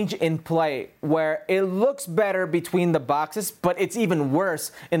change in play where it looks better between the boxes, but it's even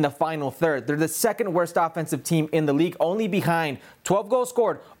worse in the final third. They're the 2nd worst offensive team in the league, only behind 12 goals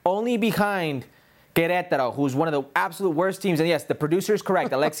scored, only behind Querétaro, who's one of the absolute worst teams. And yes, the producer is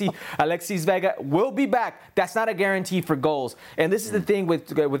correct. Alexis Vega will be back. That's not a guarantee for goals. And this is the thing with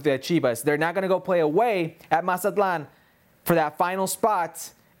the Chivas. They're not going to go play away at Mazatlan for that final spot,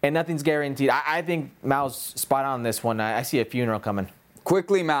 and nothing's guaranteed. I think Mao's spot on this one. I see a funeral coming.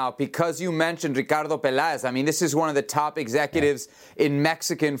 Quickly, Mao, because you mentioned Ricardo Peláez, I mean, this is one of the top executives in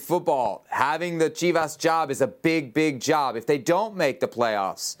Mexican football. Having the Chivas job is a big, big job. If they don't make the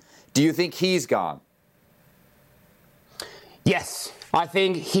playoffs, do you think he's gone? Yes. I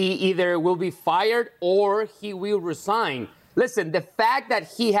think he either will be fired or he will resign. Listen, the fact that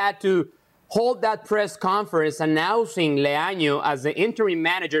he had to hold that press conference announcing Leaño as the interim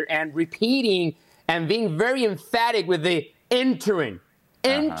manager and repeating and being very emphatic with the interim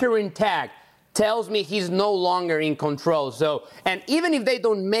tag tells me he's no longer in control. So, and even if they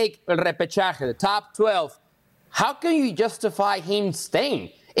don't make el repechaje, the top 12, how can you justify him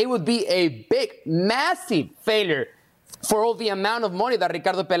staying? It would be a big, massive failure for all the amount of money that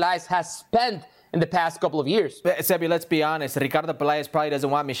Ricardo Peláez has spent in the past couple of years. Sebi, let's be honest. Ricardo Peláez probably doesn't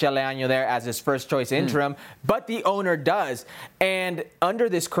want Michel Leaño there as his first choice interim, but the owner does. And under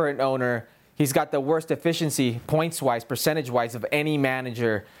this current owner, he's got the worst efficiency, points-wise, percentage-wise, of any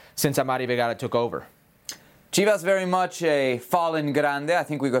manager since Amari Vergara took over. Chivas very much a fallen grande. I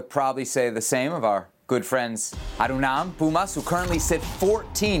think we could probably say the same of our good friends Arunam Pumas, who currently sit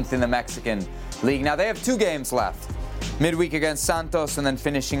 14th in the Mexican League. Now, they have 2 games left. Midweek against Santos and then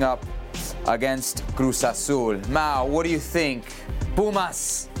finishing up against Cruz Azul. Mao, what do you think?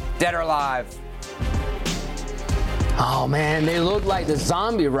 Pumas, dead or alive? Oh, man, they look like the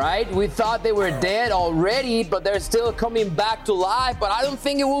zombie, right? We thought they were dead already, but they're still coming back to life. But I don't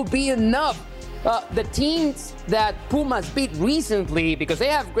think it will be enough. The teams that Pumas beat recently, because they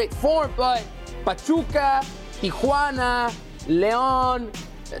have great form, but Pachuca, Tijuana, León,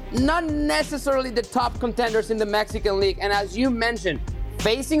 not necessarily the top contenders in the Mexican League. And as you mentioned,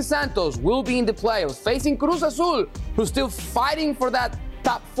 facing Santos will be in the playoffs. Facing Cruz Azul, who's still fighting for that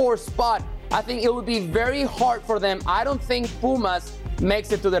top 4 spot, I think it would be very hard for them. I don't think Pumas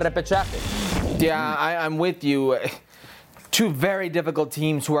makes it to the repechaje. Yeah, I'm with you. 2 very difficult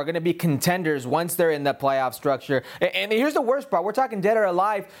teams who are going to be contenders once they're in the playoff structure. And here's the worst part. We're talking dead or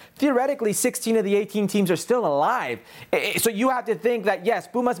alive. Theoretically, 16 of the 18 teams are still alive. So you have to think that, yes,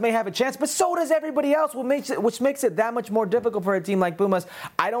 Pumas may have a chance, but so does everybody else, which makes it that much more difficult for a team like Pumas.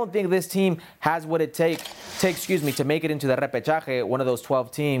 I don't think this team has what it takes to make it into the repechaje, one of those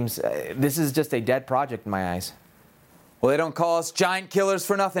 12 teams. This is just a dead project in my eyes. Well, they don't call us giant killers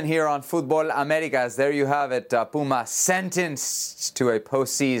for nothing here on Futbol Americas. There you have it. Puma sentenced to a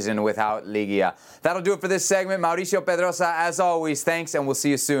postseason without Ligia. That'll do it for this segment. Mauricio Pedrosa, as always, thanks, and we'll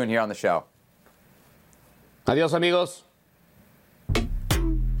see you soon here on the show. Adios, amigos.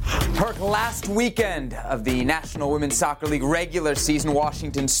 Perk, last weekend of the National Women's Soccer League regular season,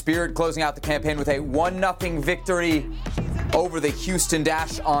 Washington Spirit closing out the campaign with a 1-0 victory over the Houston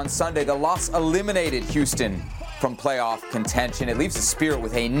Dash on Sunday. The loss eliminated Houston from playoff contention. It leaves the Spirit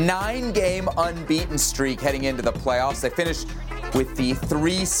with a 9-game unbeaten streak heading into the playoffs. They finished with the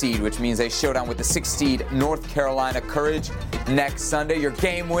 3 seed, which means a showdown with the 6 seed North Carolina Courage next Sunday. Your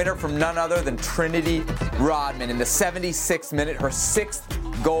game winner from none other than Trinity Rodman in the 76th minute, her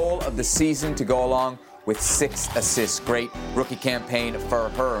 6th goal of the season to go along with 6 assists. Great rookie campaign for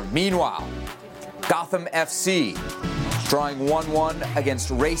her. Meanwhile, Gotham FC drawing 1-1 against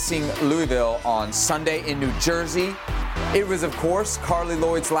Racing Louisville on Sunday in New Jersey. It was, of course, Carly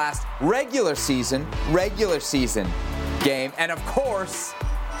Lloyd's last regular season game. And, of course,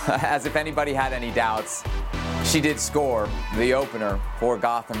 as if anybody had any doubts, she did score the opener for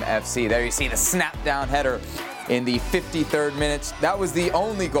Gotham FC. There you see the snap-down header in the 53rd minute. That was the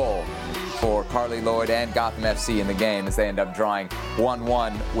only goal for Carly Lloyd and Gotham FC in the game as they end up drawing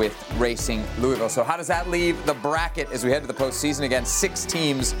 1-1 with Racing Louisville. So how does that leave the bracket as we head to the postseason? Again, 6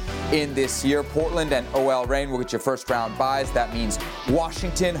 teams in this year. Portland and OL Reign will get your first round byes. That means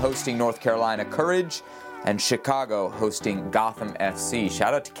Washington hosting North Carolina Courage and Chicago hosting Gotham FC.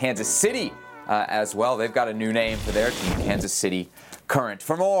 Shout out to Kansas City as well. They've got a new name for their team, Kansas City Current.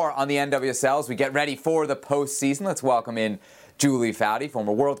 For more on the NWSL as we get ready for the postseason, let's welcome in Julie Foudy,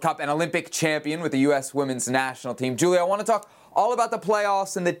 former World Cup and Olympic champion with the U.S. women's national team. Julie, I want to talk all about the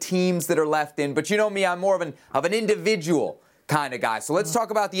playoffs and the teams that are left in, but you know me, I'm more of an individual kind of guy. So let's talk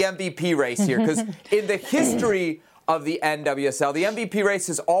about the MVP race here, because in the history of the NWSL, the MVP race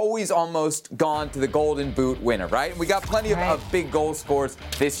has always almost gone to the Golden Boot winner, right? And we got plenty of big goal scorers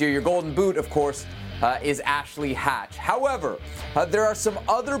this year. Your Golden Boot, of course, is Ashley Hatch. However, there are some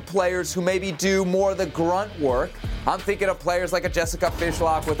other players who maybe do more of the grunt work. I'm thinking of players like a Jessica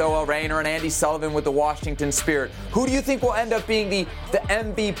Fishlock with OL Reign or an Andy Sullivan with the Washington Spirit. Who do you think will end up being the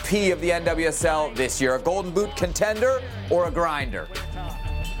MVP of the NWSL this year? A Golden Boot contender or a grinder?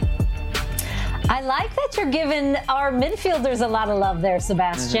 I like that you're giving our midfielders a lot of love there,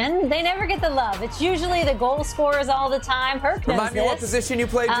 Sebastian. Mm-hmm. They never get the love. It's usually the goal scorers all the time. Perk knows Remind me what position you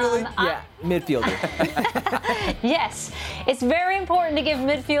played, Julie? Midfielder. Yes, it's very important to give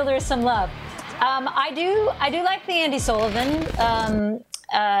midfielders some love. I do like the Andy Sullivan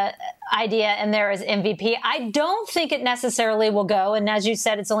idea and there as MVP. I don't think it necessarily will go, and as you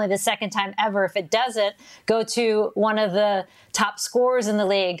said, it's only the second time ever if it doesn't go to one of the top scorers in the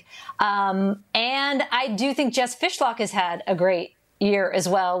league. And I do think Jess Fishlock has had a great year as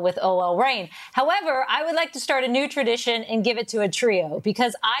well with OL Reign. However, I would like to start a new tradition and give it to a trio,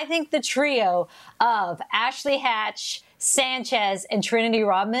 because I think the trio of Ashley Hatch, Sanchez, and Trinity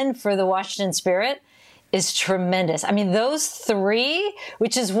Rodman for the Washington Spirit is tremendous. I mean, those three,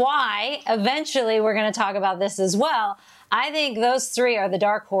 which is why eventually we're going to talk about this as well. I think those three are the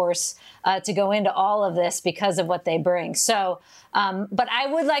dark horse to go into all of this because of what they bring. So, but I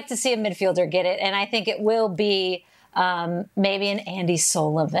would like to see a midfielder get it, and I think it will be maybe an Andy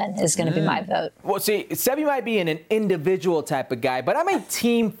Sullivan is going to be my vote. Well, see, Sebi might be an individual type of guy, but I'm a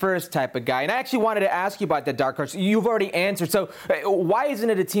team-first type of guy. And I actually wanted to ask you about the dark horse. You've already answered. So why isn't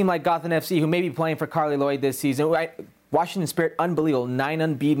it a team like Gotham FC, who may be playing for Carly Lloyd this season? Washington Spirit, unbelievable, 9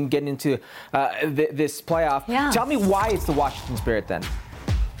 unbeaten, getting into this playoff. Yeah. Tell me why it's the Washington Spirit then.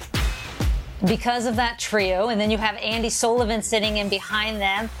 Because of that trio, and then you have Andy Sullivan sitting in behind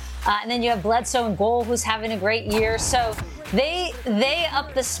them. And then you have Bledsoe in goal, who's having a great year. So they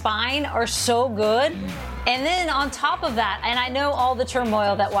up the spine are so good. And then on top of that, and I know all the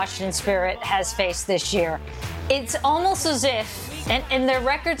turmoil that Washington Spirit has faced this year, it's almost as if, and their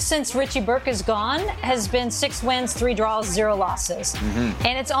record since Richie Burke is gone has been 6 wins, 3 draws, 0 losses.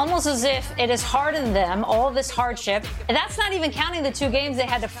 And it's almost as if it has hardened them, all this hardship. And that's not even counting the 2 games they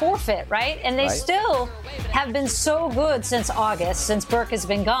had to forfeit, right? And they still have been so good since August, since Burke has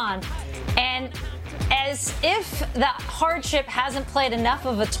been gone. And as if the hardship hasn't played enough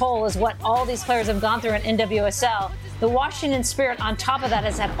of a toll as what all these players have gone through in NWSL, the Washington Spirit, on top of that,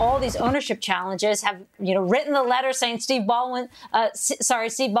 has had all these ownership challenges, have written the letter saying Steve Baldwin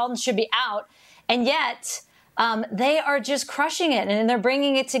should be out, and yet they are just crushing it and they're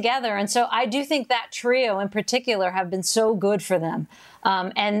bringing it together. And so I do think that trio in particular have been so good for them,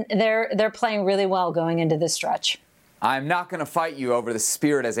 and they're playing really well going into this stretch. I'm not going to fight you over the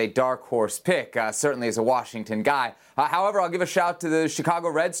Spirit as a dark horse pick, certainly as a Washington guy. However, I'll give a shout to the Chicago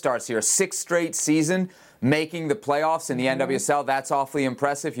Red Stars here. 6th straight season making the playoffs in the NWSL. That's awfully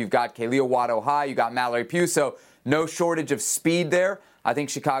impressive. You've got Kalia Wato-Hai, you got Mallory Pugh, so no shortage of speed there. I think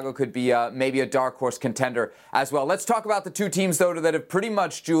Chicago could be maybe a dark horse contender as well. Let's talk about the 2 teams, though, that have pretty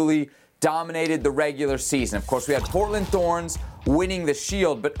much, Julie, dominated the regular season. Of course, we had Portland Thorns winning the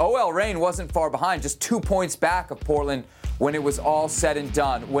Shield, but OL Reign wasn't far behind, just 2 points back of Portland when it was all said and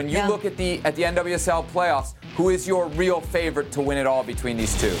done. When you look at the NWSL playoffs, who is your real favorite to win it all between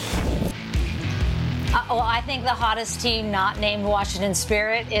these 2? Well, I think the hottest team not named Washington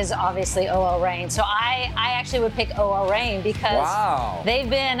Spirit is obviously OL Reign. So I actually would pick OL Reign because they've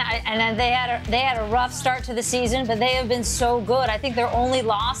been, and they had a rough start to the season, but they have been so good. I think their only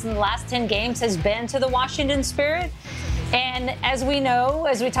loss in the last 10 games has been to the Washington Spirit. And as we know,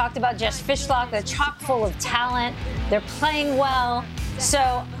 as we talked about Jess Fishlock, they're chock full of talent. They're playing well.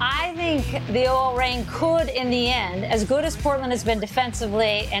 So I think the OL Reign could, in the end, as good as Portland has been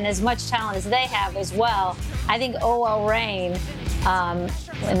defensively and as much talent as they have as well, I think OL Reign, and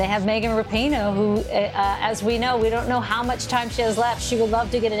they have Megan Rapinoe, who, as we know, we don't know how much time she has left. She would love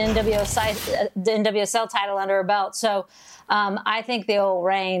to get an NWSL title under her belt. So I think the OL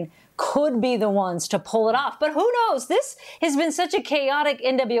Reign could be the ones to pull it off. But who knows? This has been such a chaotic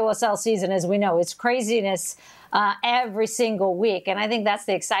NWSL season, as we know. It's craziness every single week. And I think that's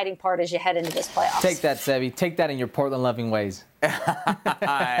the exciting part as you head into this playoffs. Take that, Sebi. Take that in your Portland-loving ways.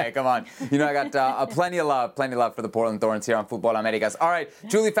 Hey, come on. I got plenty of love for the Portland Thorns here on Futbol Americas. All right,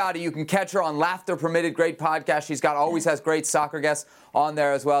 Julie Foudy, you can catch her on Laughter Permitted, great podcast. She's always has great soccer guests on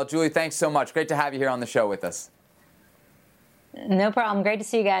there as well. Julie, thanks so much. Great to have you here on the show with us. No problem. Great to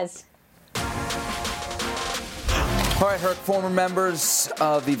see you guys. All right, Herc, former members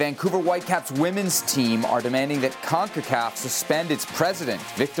of the Vancouver Whitecaps women's team are demanding that CONCACAF suspend its president,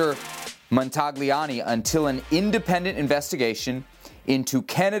 Victor Montagliani, until an independent investigation into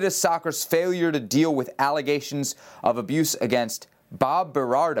Canada Soccer's failure to deal with allegations of abuse against Bob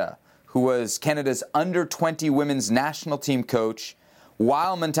Berarda, who was Canada's under-20 women's national team coach,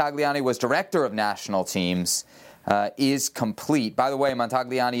 while Montagliani was director of national teams, is complete. By the way,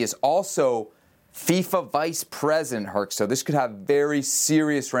 Montagliani is also FIFA vice president, Herc, so this could have very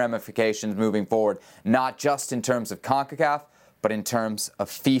serious ramifications moving forward, not just in terms of CONCACAF, but in terms of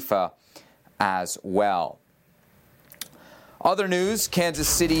FIFA as well. Other news, Kansas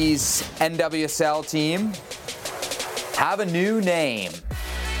City's NWSL team have a new name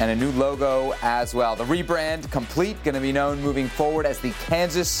and a new logo as well. The rebrand complete, going to be known moving forward as the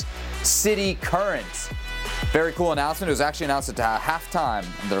Kansas City Current. Very cool announcement. It was actually announced at halftime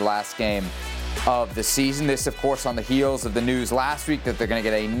of their last game of the season. This, of course, on the heels of the news last week that they're going to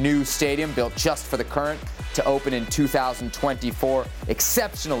get a new stadium built just for the Current to open in 2024.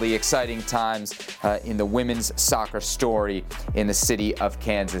 Exceptionally exciting times in the women's soccer story in the city of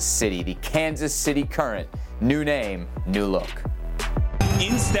Kansas City. The Kansas City Current. New name, new look.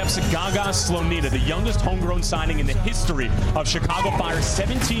 in steps Gaga Slonina, the youngest homegrown signing in the history of Chicago Fire,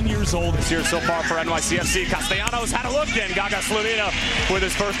 17 years old. This year so far for NYCFC. Castellanos had a look in. Gaga Slonina with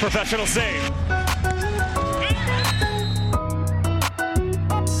his first professional save.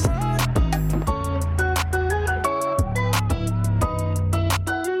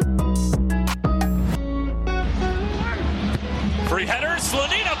 Free header,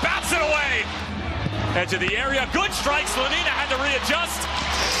 Slonina bats it away. Edge of the area, good strike. Slonina had to readjust.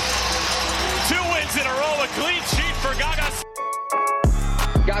 2 wins in a row, a clean sheet for Gaga.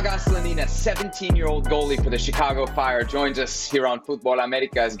 Gaga Slonina, 17-year-old goalie for the Chicago Fire, joins us here on Futbol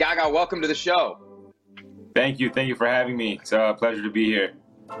Americas. Gaga, welcome to the show. Thank you for having me. It's a pleasure to be here.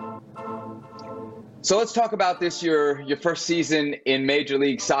 So let's talk about this, your first season in Major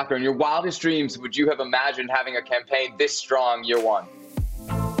League Soccer. In your wildest dreams, would you have imagined having a campaign this strong year one?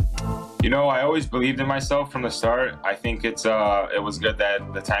 You know, I always believed in myself from the start. I think it was good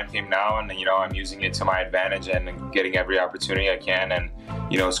that the time came now, and I'm using it to my advantage and getting every opportunity I can, and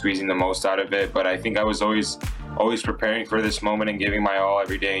squeezing the most out of it. But I think I was always preparing for this moment and giving my all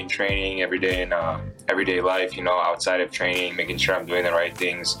every day in training, every day in everyday life. Outside of training, making sure I'm doing the right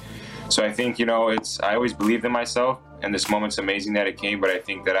things. So I think I always believed in myself, and this moment's amazing that it came. But I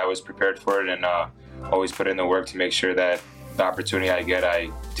think that I was prepared for it, and always put in the work to make sure that the opportunity I get, I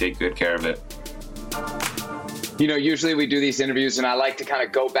take good care of it. Usually we do these interviews, and I like to kind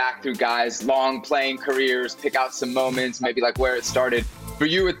of go back through guys' long playing careers, pick out some moments, maybe like where it started. For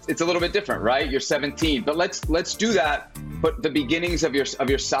you, it's a little bit different, right? You're 17, but let's do that. But the beginnings of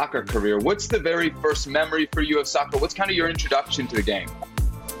your soccer career. What's the very first memory for you of soccer? What's kind of your introduction to the game?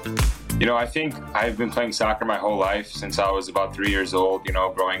 I think I've been playing soccer my whole life since I was about 3 years old.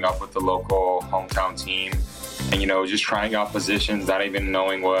 Growing up with the local hometown team. And, just trying out positions, not even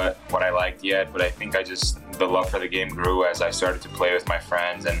knowing what I liked yet. But I think the love for the game grew as I started to play with my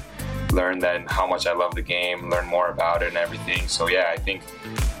friends and learned that how much I love the game, learn more about it and everything. So, yeah, I think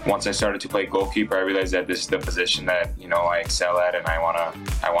once I started to play goalkeeper, I realized that this is the position that, I excel at, and I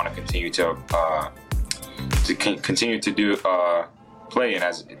want to continue to continue to do play in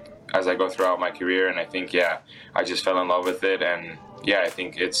as I go throughout my career. And I think, I just fell in love with it. And, I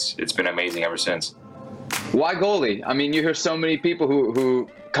think it's been amazing ever since. Why goalie? I mean, you hear so many people who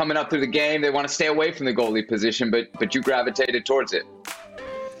coming up through the game, they want to stay away from the goalie position, but you gravitated towards it.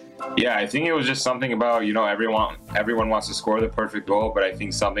 Yeah, I think it was just something about, everyone wants to score the perfect goal, but I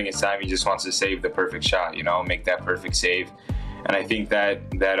think something inside me just wants to save the perfect shot, make that perfect save. And I think that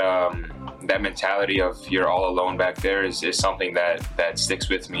mentality of you're all alone back there is something that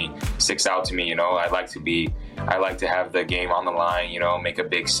sticks out to me. I like to have the game on the line, make a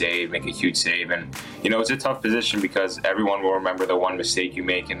big save, make a huge save. And, it's a tough position because everyone will remember the one mistake you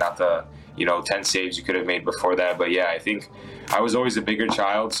make and not the, 10 saves you could have made before that. But I think I was always a bigger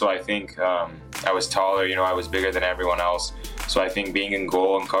child. So I think I was taller, I was bigger than everyone else. So I think being in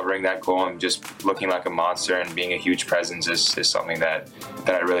goal and covering that goal and just looking like a monster and being a huge presence is something that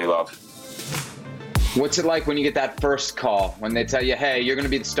I really love. What's it like when you get that first call, when they tell you, hey, you're going to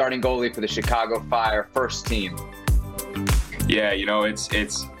be the starting goalie for the Chicago Fire first team? Yeah,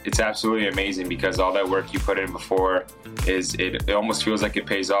 it's absolutely amazing because all that work you put in before it almost feels like it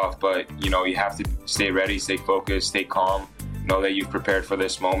pays off. But, you have to stay ready, stay focused, stay calm, know that you've prepared for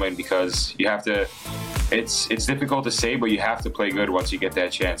this moment because you have to. It's difficult to say, but you have to play good once you get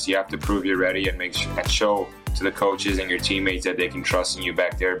that chance. You have to prove you're ready and show to the coaches and your teammates that they can trust in you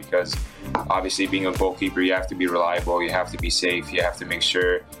back there because obviously being a goalkeeper, you have to be reliable, you have to be safe, you have to make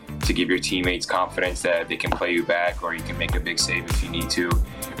sure to give your teammates confidence that they can play you back or you can make a big save if you need to.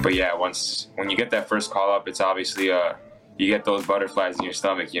 But when you get that first call up, it's obviously you get those butterflies in your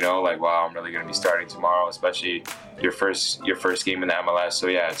stomach, like, wow, I'm really going to be starting tomorrow, especially your first game in the MLS. So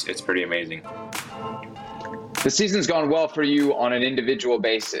yeah, it's pretty amazing. The season's gone well for you on an individual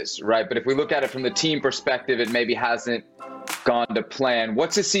basis, right? But if we look at it from the team perspective, it maybe hasn't gone to plan.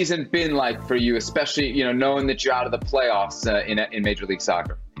 What's the season been like for you, especially, knowing that you're out of the playoffs in Major League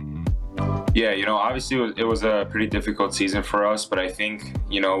Soccer? Yeah, obviously it was a pretty difficult season for us, but I think,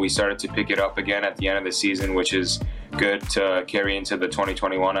 we started to pick it up again at the end of the season, which is good to carry into the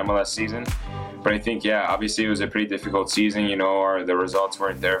 2021 MLS season. But I think, obviously it was a pretty difficult season, the results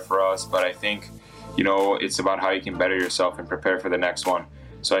weren't there for us, but I think, it's about how you can better yourself and prepare for the next one.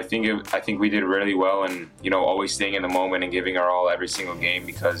 So I think we did really well and, always staying in the moment and giving our all every single game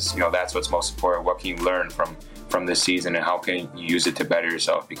because, that's what's most important. What can you learn from this season and how can you use it to better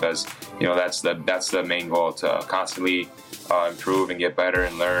yourself? Because, that's the main goal, to constantly improve and get better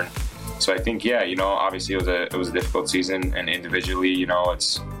and learn. So I think, obviously it was a difficult season and individually,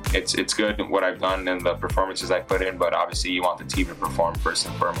 it's good what I've done and the performances I put in, but obviously you want the team to perform first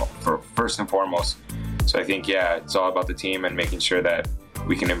and foremost. So I think, yeah, it's all about the team and making sure that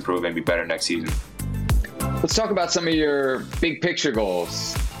we can improve and be better next season. Let's talk about some of your big picture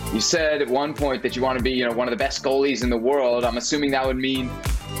goals. You said at one point that you want to be, one of the best goalies in the world. I'm assuming that would mean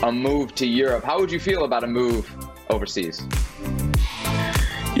a move to Europe. How would you feel about a move overseas?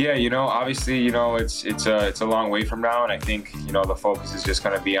 Yeah, obviously, it's a long way from now, and I think, the focus is just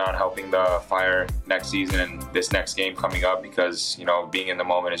going to be on helping the Fire next season and this next game coming up because, being in the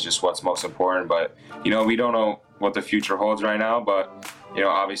moment is just what's most important. But, we don't know what the future holds right now, but,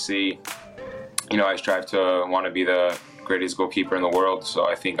 obviously, I strive to want to be the greatest goalkeeper in the world. So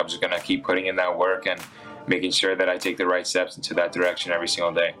I think I'm just going to keep putting in that work and making sure that I take the right steps into that direction every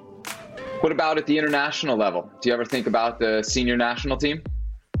single day. What about at the international level? Do you ever think about the senior national team?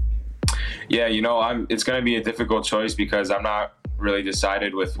 Yeah, it's going to be a difficult choice because I'm not really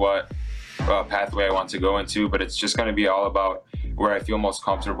decided with what pathway I want to go into, but it's just going to be all about where I feel most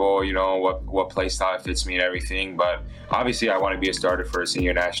comfortable, what play style fits me and everything. But obviously I want to be a starter for a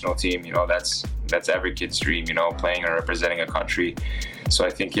senior national team. That's every kid's dream, playing and representing a country. So I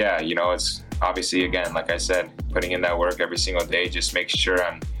think, yeah, it's obviously, again, like I said, putting in that work every single day, just make sure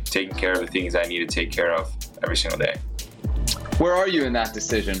I'm taking care of the things I need to take care of every single day. Where are you in that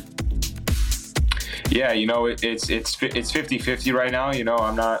decision? Yeah, it's 50-50 right now.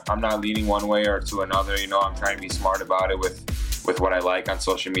 I'm not leaning one way or to another. I'm trying to be smart about it with what I like on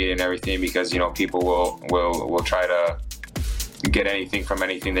social media and everything because, people will try to get anything from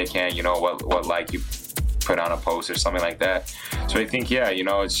anything they can, what like you put on a post or something like that. So I think, yeah,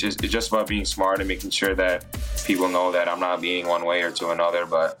 it's just about being smart and making sure that people know that I'm not leaning one way or to another.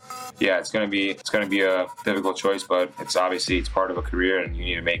 But yeah, it's gonna be a difficult choice, but it's part of a career and you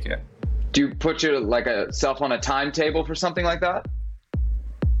need to make it. Do you put yourself on a timetable for something like that?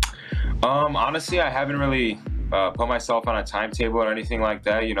 Honestly, I haven't really put myself on a timetable or anything like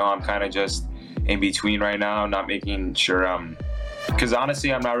that. I'm kind of just in between right now, not making sure because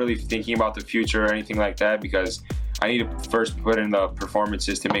honestly, I'm not really thinking about the future or anything like that because I need to first put in the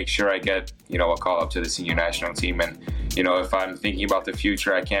performances to make sure I get, a call up to the senior national team. And, if I'm thinking about the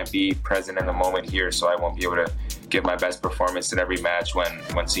future, I can't be present in the moment here, so I won't be able to give my best performance in every match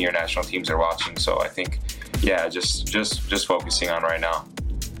when senior national teams are watching. So I think, yeah, just focusing on right now.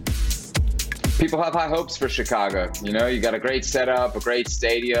 People have high hopes for Chicago. You got a great setup, a great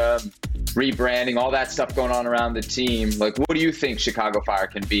stadium, rebranding, all that stuff going on around the team. What do you think Chicago Fire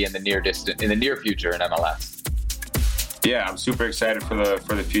can be in the near future in MLS? Yeah, I'm super excited for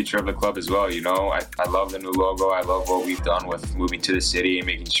the future of the club as well. I love the new logo. I love what we've done with moving to the city and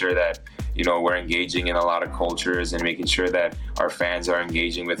making sure that, we're engaging in a lot of cultures and making sure that our fans are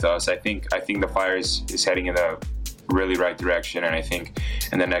engaging with us. I think the Fire is heading in the really right direction, and I think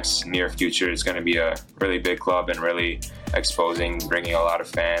in the next near future it's going to be a really big club and really bringing a lot of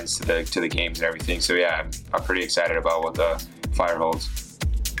fans to the games and everything. So yeah, I'm pretty excited about what the Fire holds.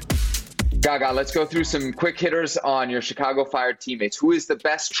 Gaga, let's go through some quick hitters on your Chicago Fire teammates. Who is the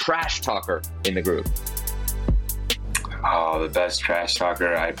best trash talker in the group? Oh, the best trash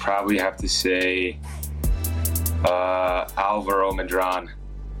talker, I'd probably have to say Alvaro Medran.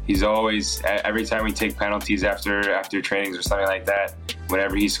 He's always, every time we take penalties after trainings or something like that,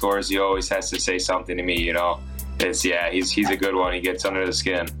 whenever he scores, he always has to say something to me, He's a good one. He gets under the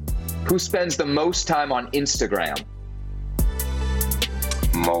skin. Who spends the most time on Instagram?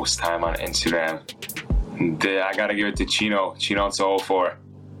 Most time on Instagram. I gotta give it to Chino. Chino's 04.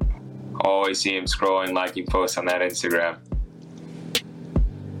 Always see him scrolling, liking posts on that Instagram.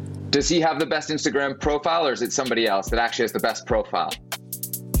 Does he have the best Instagram profile, or is it somebody else that actually has the best profile?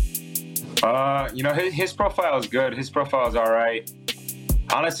 His profile is good. His profile is all right.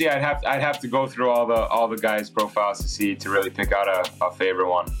 Honestly, I'd have to go through all the guys' profiles to really pick out a favorite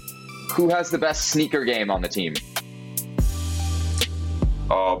one. Who has the best sneaker game on the team?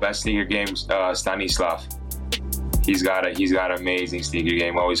 Oh, best sneaker game, Stanislav. He's got amazing sneaker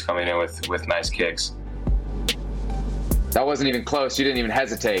game. Always coming in with nice kicks. That wasn't even close. You didn't even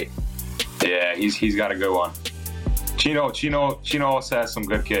hesitate. Yeah, he's got a good one. Chino also has some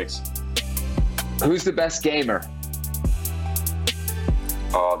good kicks. Who's the best gamer?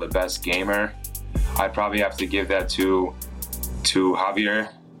 Oh, the best gamer? I'd probably have to give that to Javier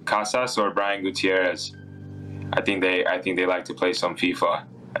Casas or Brian Gutierrez. I think they like to play some FIFA.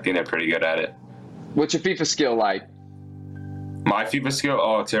 I think they're pretty good at it. What's your FIFA skill like? My FIFA skill?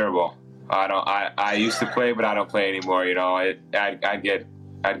 Oh, terrible. I used to play, but I don't play anymore. I'd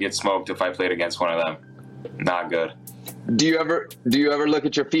get smoked if I played against one of them. Not good. Do you ever look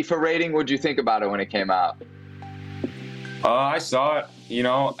at your FIFA rating? What did you think about it when it came out? I saw it.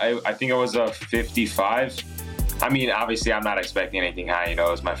 I think it was a 55. I mean, obviously, I'm not expecting anything high. It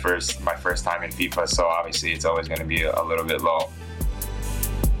was my first time in FIFA, so obviously, it's always going to be a little bit low.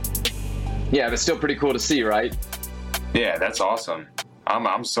 Yeah, but still pretty cool to see, right? Yeah, that's awesome.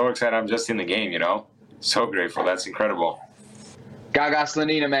 I'm so excited. I'm just in the game. So grateful. That's incredible. Gaga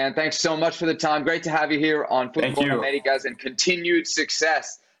Slonina, man, thanks so much for the time. Great to have you here on Futbol Americas, and continued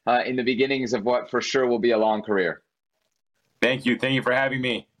success in the beginnings of what for sure will be a long career. Thank you. Thank you for having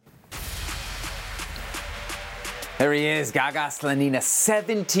me. There he is, Gaga Slonina,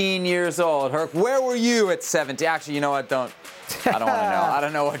 17 years old. Herc, where were you at 17? Actually, you know what? I don't want to know. I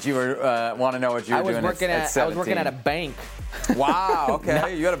don't know what you were. Want to know what you were doing at 17. I was working at a bank. Wow.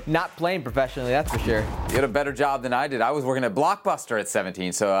 Okay. Not playing professionally, that's for sure. You had a better job than I did. I was working at Blockbuster at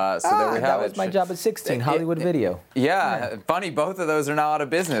 17. So there we have it. That was my job at 16. Hollywood Video. Yeah. Funny. Both of those are now out of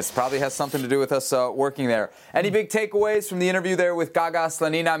business. Probably has something to do with us working there. Any big takeaways from the interview there with Gaga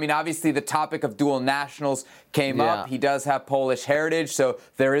Slonina? I mean, obviously the topic of dual nationals came up. He does have Polish heritage, so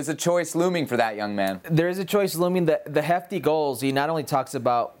there is a choice looming for that young man. There is a choice looming. The hefty goals. He not only talks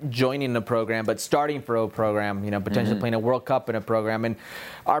about joining the program, but starting for a program. Potentially playing a World Cup in a program. And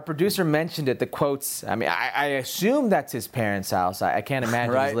our producer mentioned it. The quotes. I mean, I assume that's his parents' house. I can't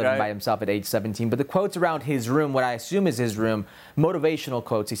imagine he's living by himself at age 17. But the quotes around his room, what I assume is his room, motivational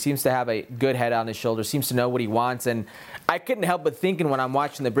quotes. He seems to have a good head on his shoulders. Seems to know what he wants. And I couldn't help but thinking when I'm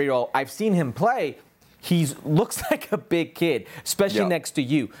watching the pre-roll, I've seen him play. He looks like a big kid, especially next to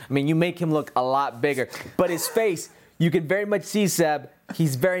you. I mean, you make him look a lot bigger. But his face, you can very much see, Seb,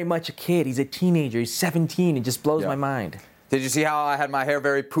 he's very much a kid. He's a teenager. He's 17. It just blows my mind. Did you see how I had my hair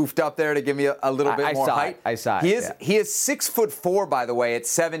very poofed up there to give me a little bit more height? I saw it. He is 6'4", by the way, at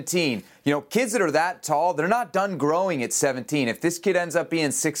 17. Kids that are that tall, they're not done growing at 17. If this kid ends up being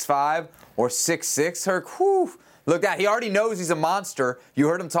 6'5" or 6'6", look at, he already knows he's a monster. You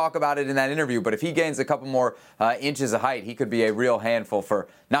heard him talk about it in that interview. But if he gains a couple more inches of height, he could be a real handful for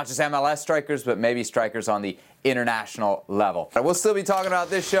not just MLS strikers, but maybe strikers on the international level. We'll still be talking about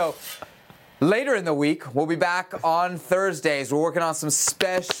this show later in the week. We'll be back on Thursdays. We're working on some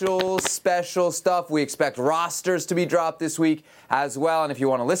special stuff. We expect rosters to be dropped this week as well. And if you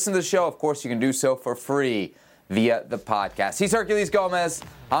want to listen to the show, of course, you can do so for free via the podcast. He's Hercules Gomez.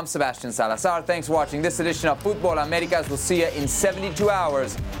 I'm Sebastian Salazar. Thanks for watching this edition of Futbol Americas. We'll see you in 72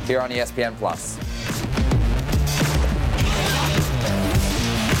 hours here on ESPN+.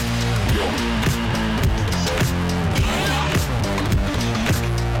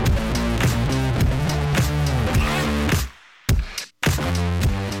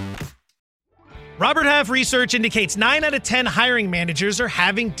 Robert Half research indicates 9 out of 10 hiring managers are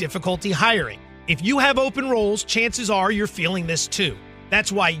having difficulty hiring. If you have open roles, chances are you're feeling this too.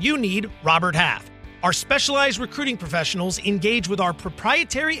 That's why you need Robert Half. Our specialized recruiting professionals engage with our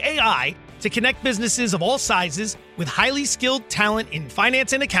proprietary AI to connect businesses of all sizes with highly skilled talent in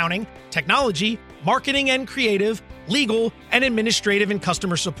finance and accounting, technology, marketing and creative, legal, and administrative and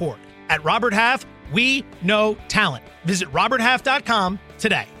customer support. At Robert Half, we know talent. Visit roberthalf.com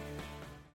today.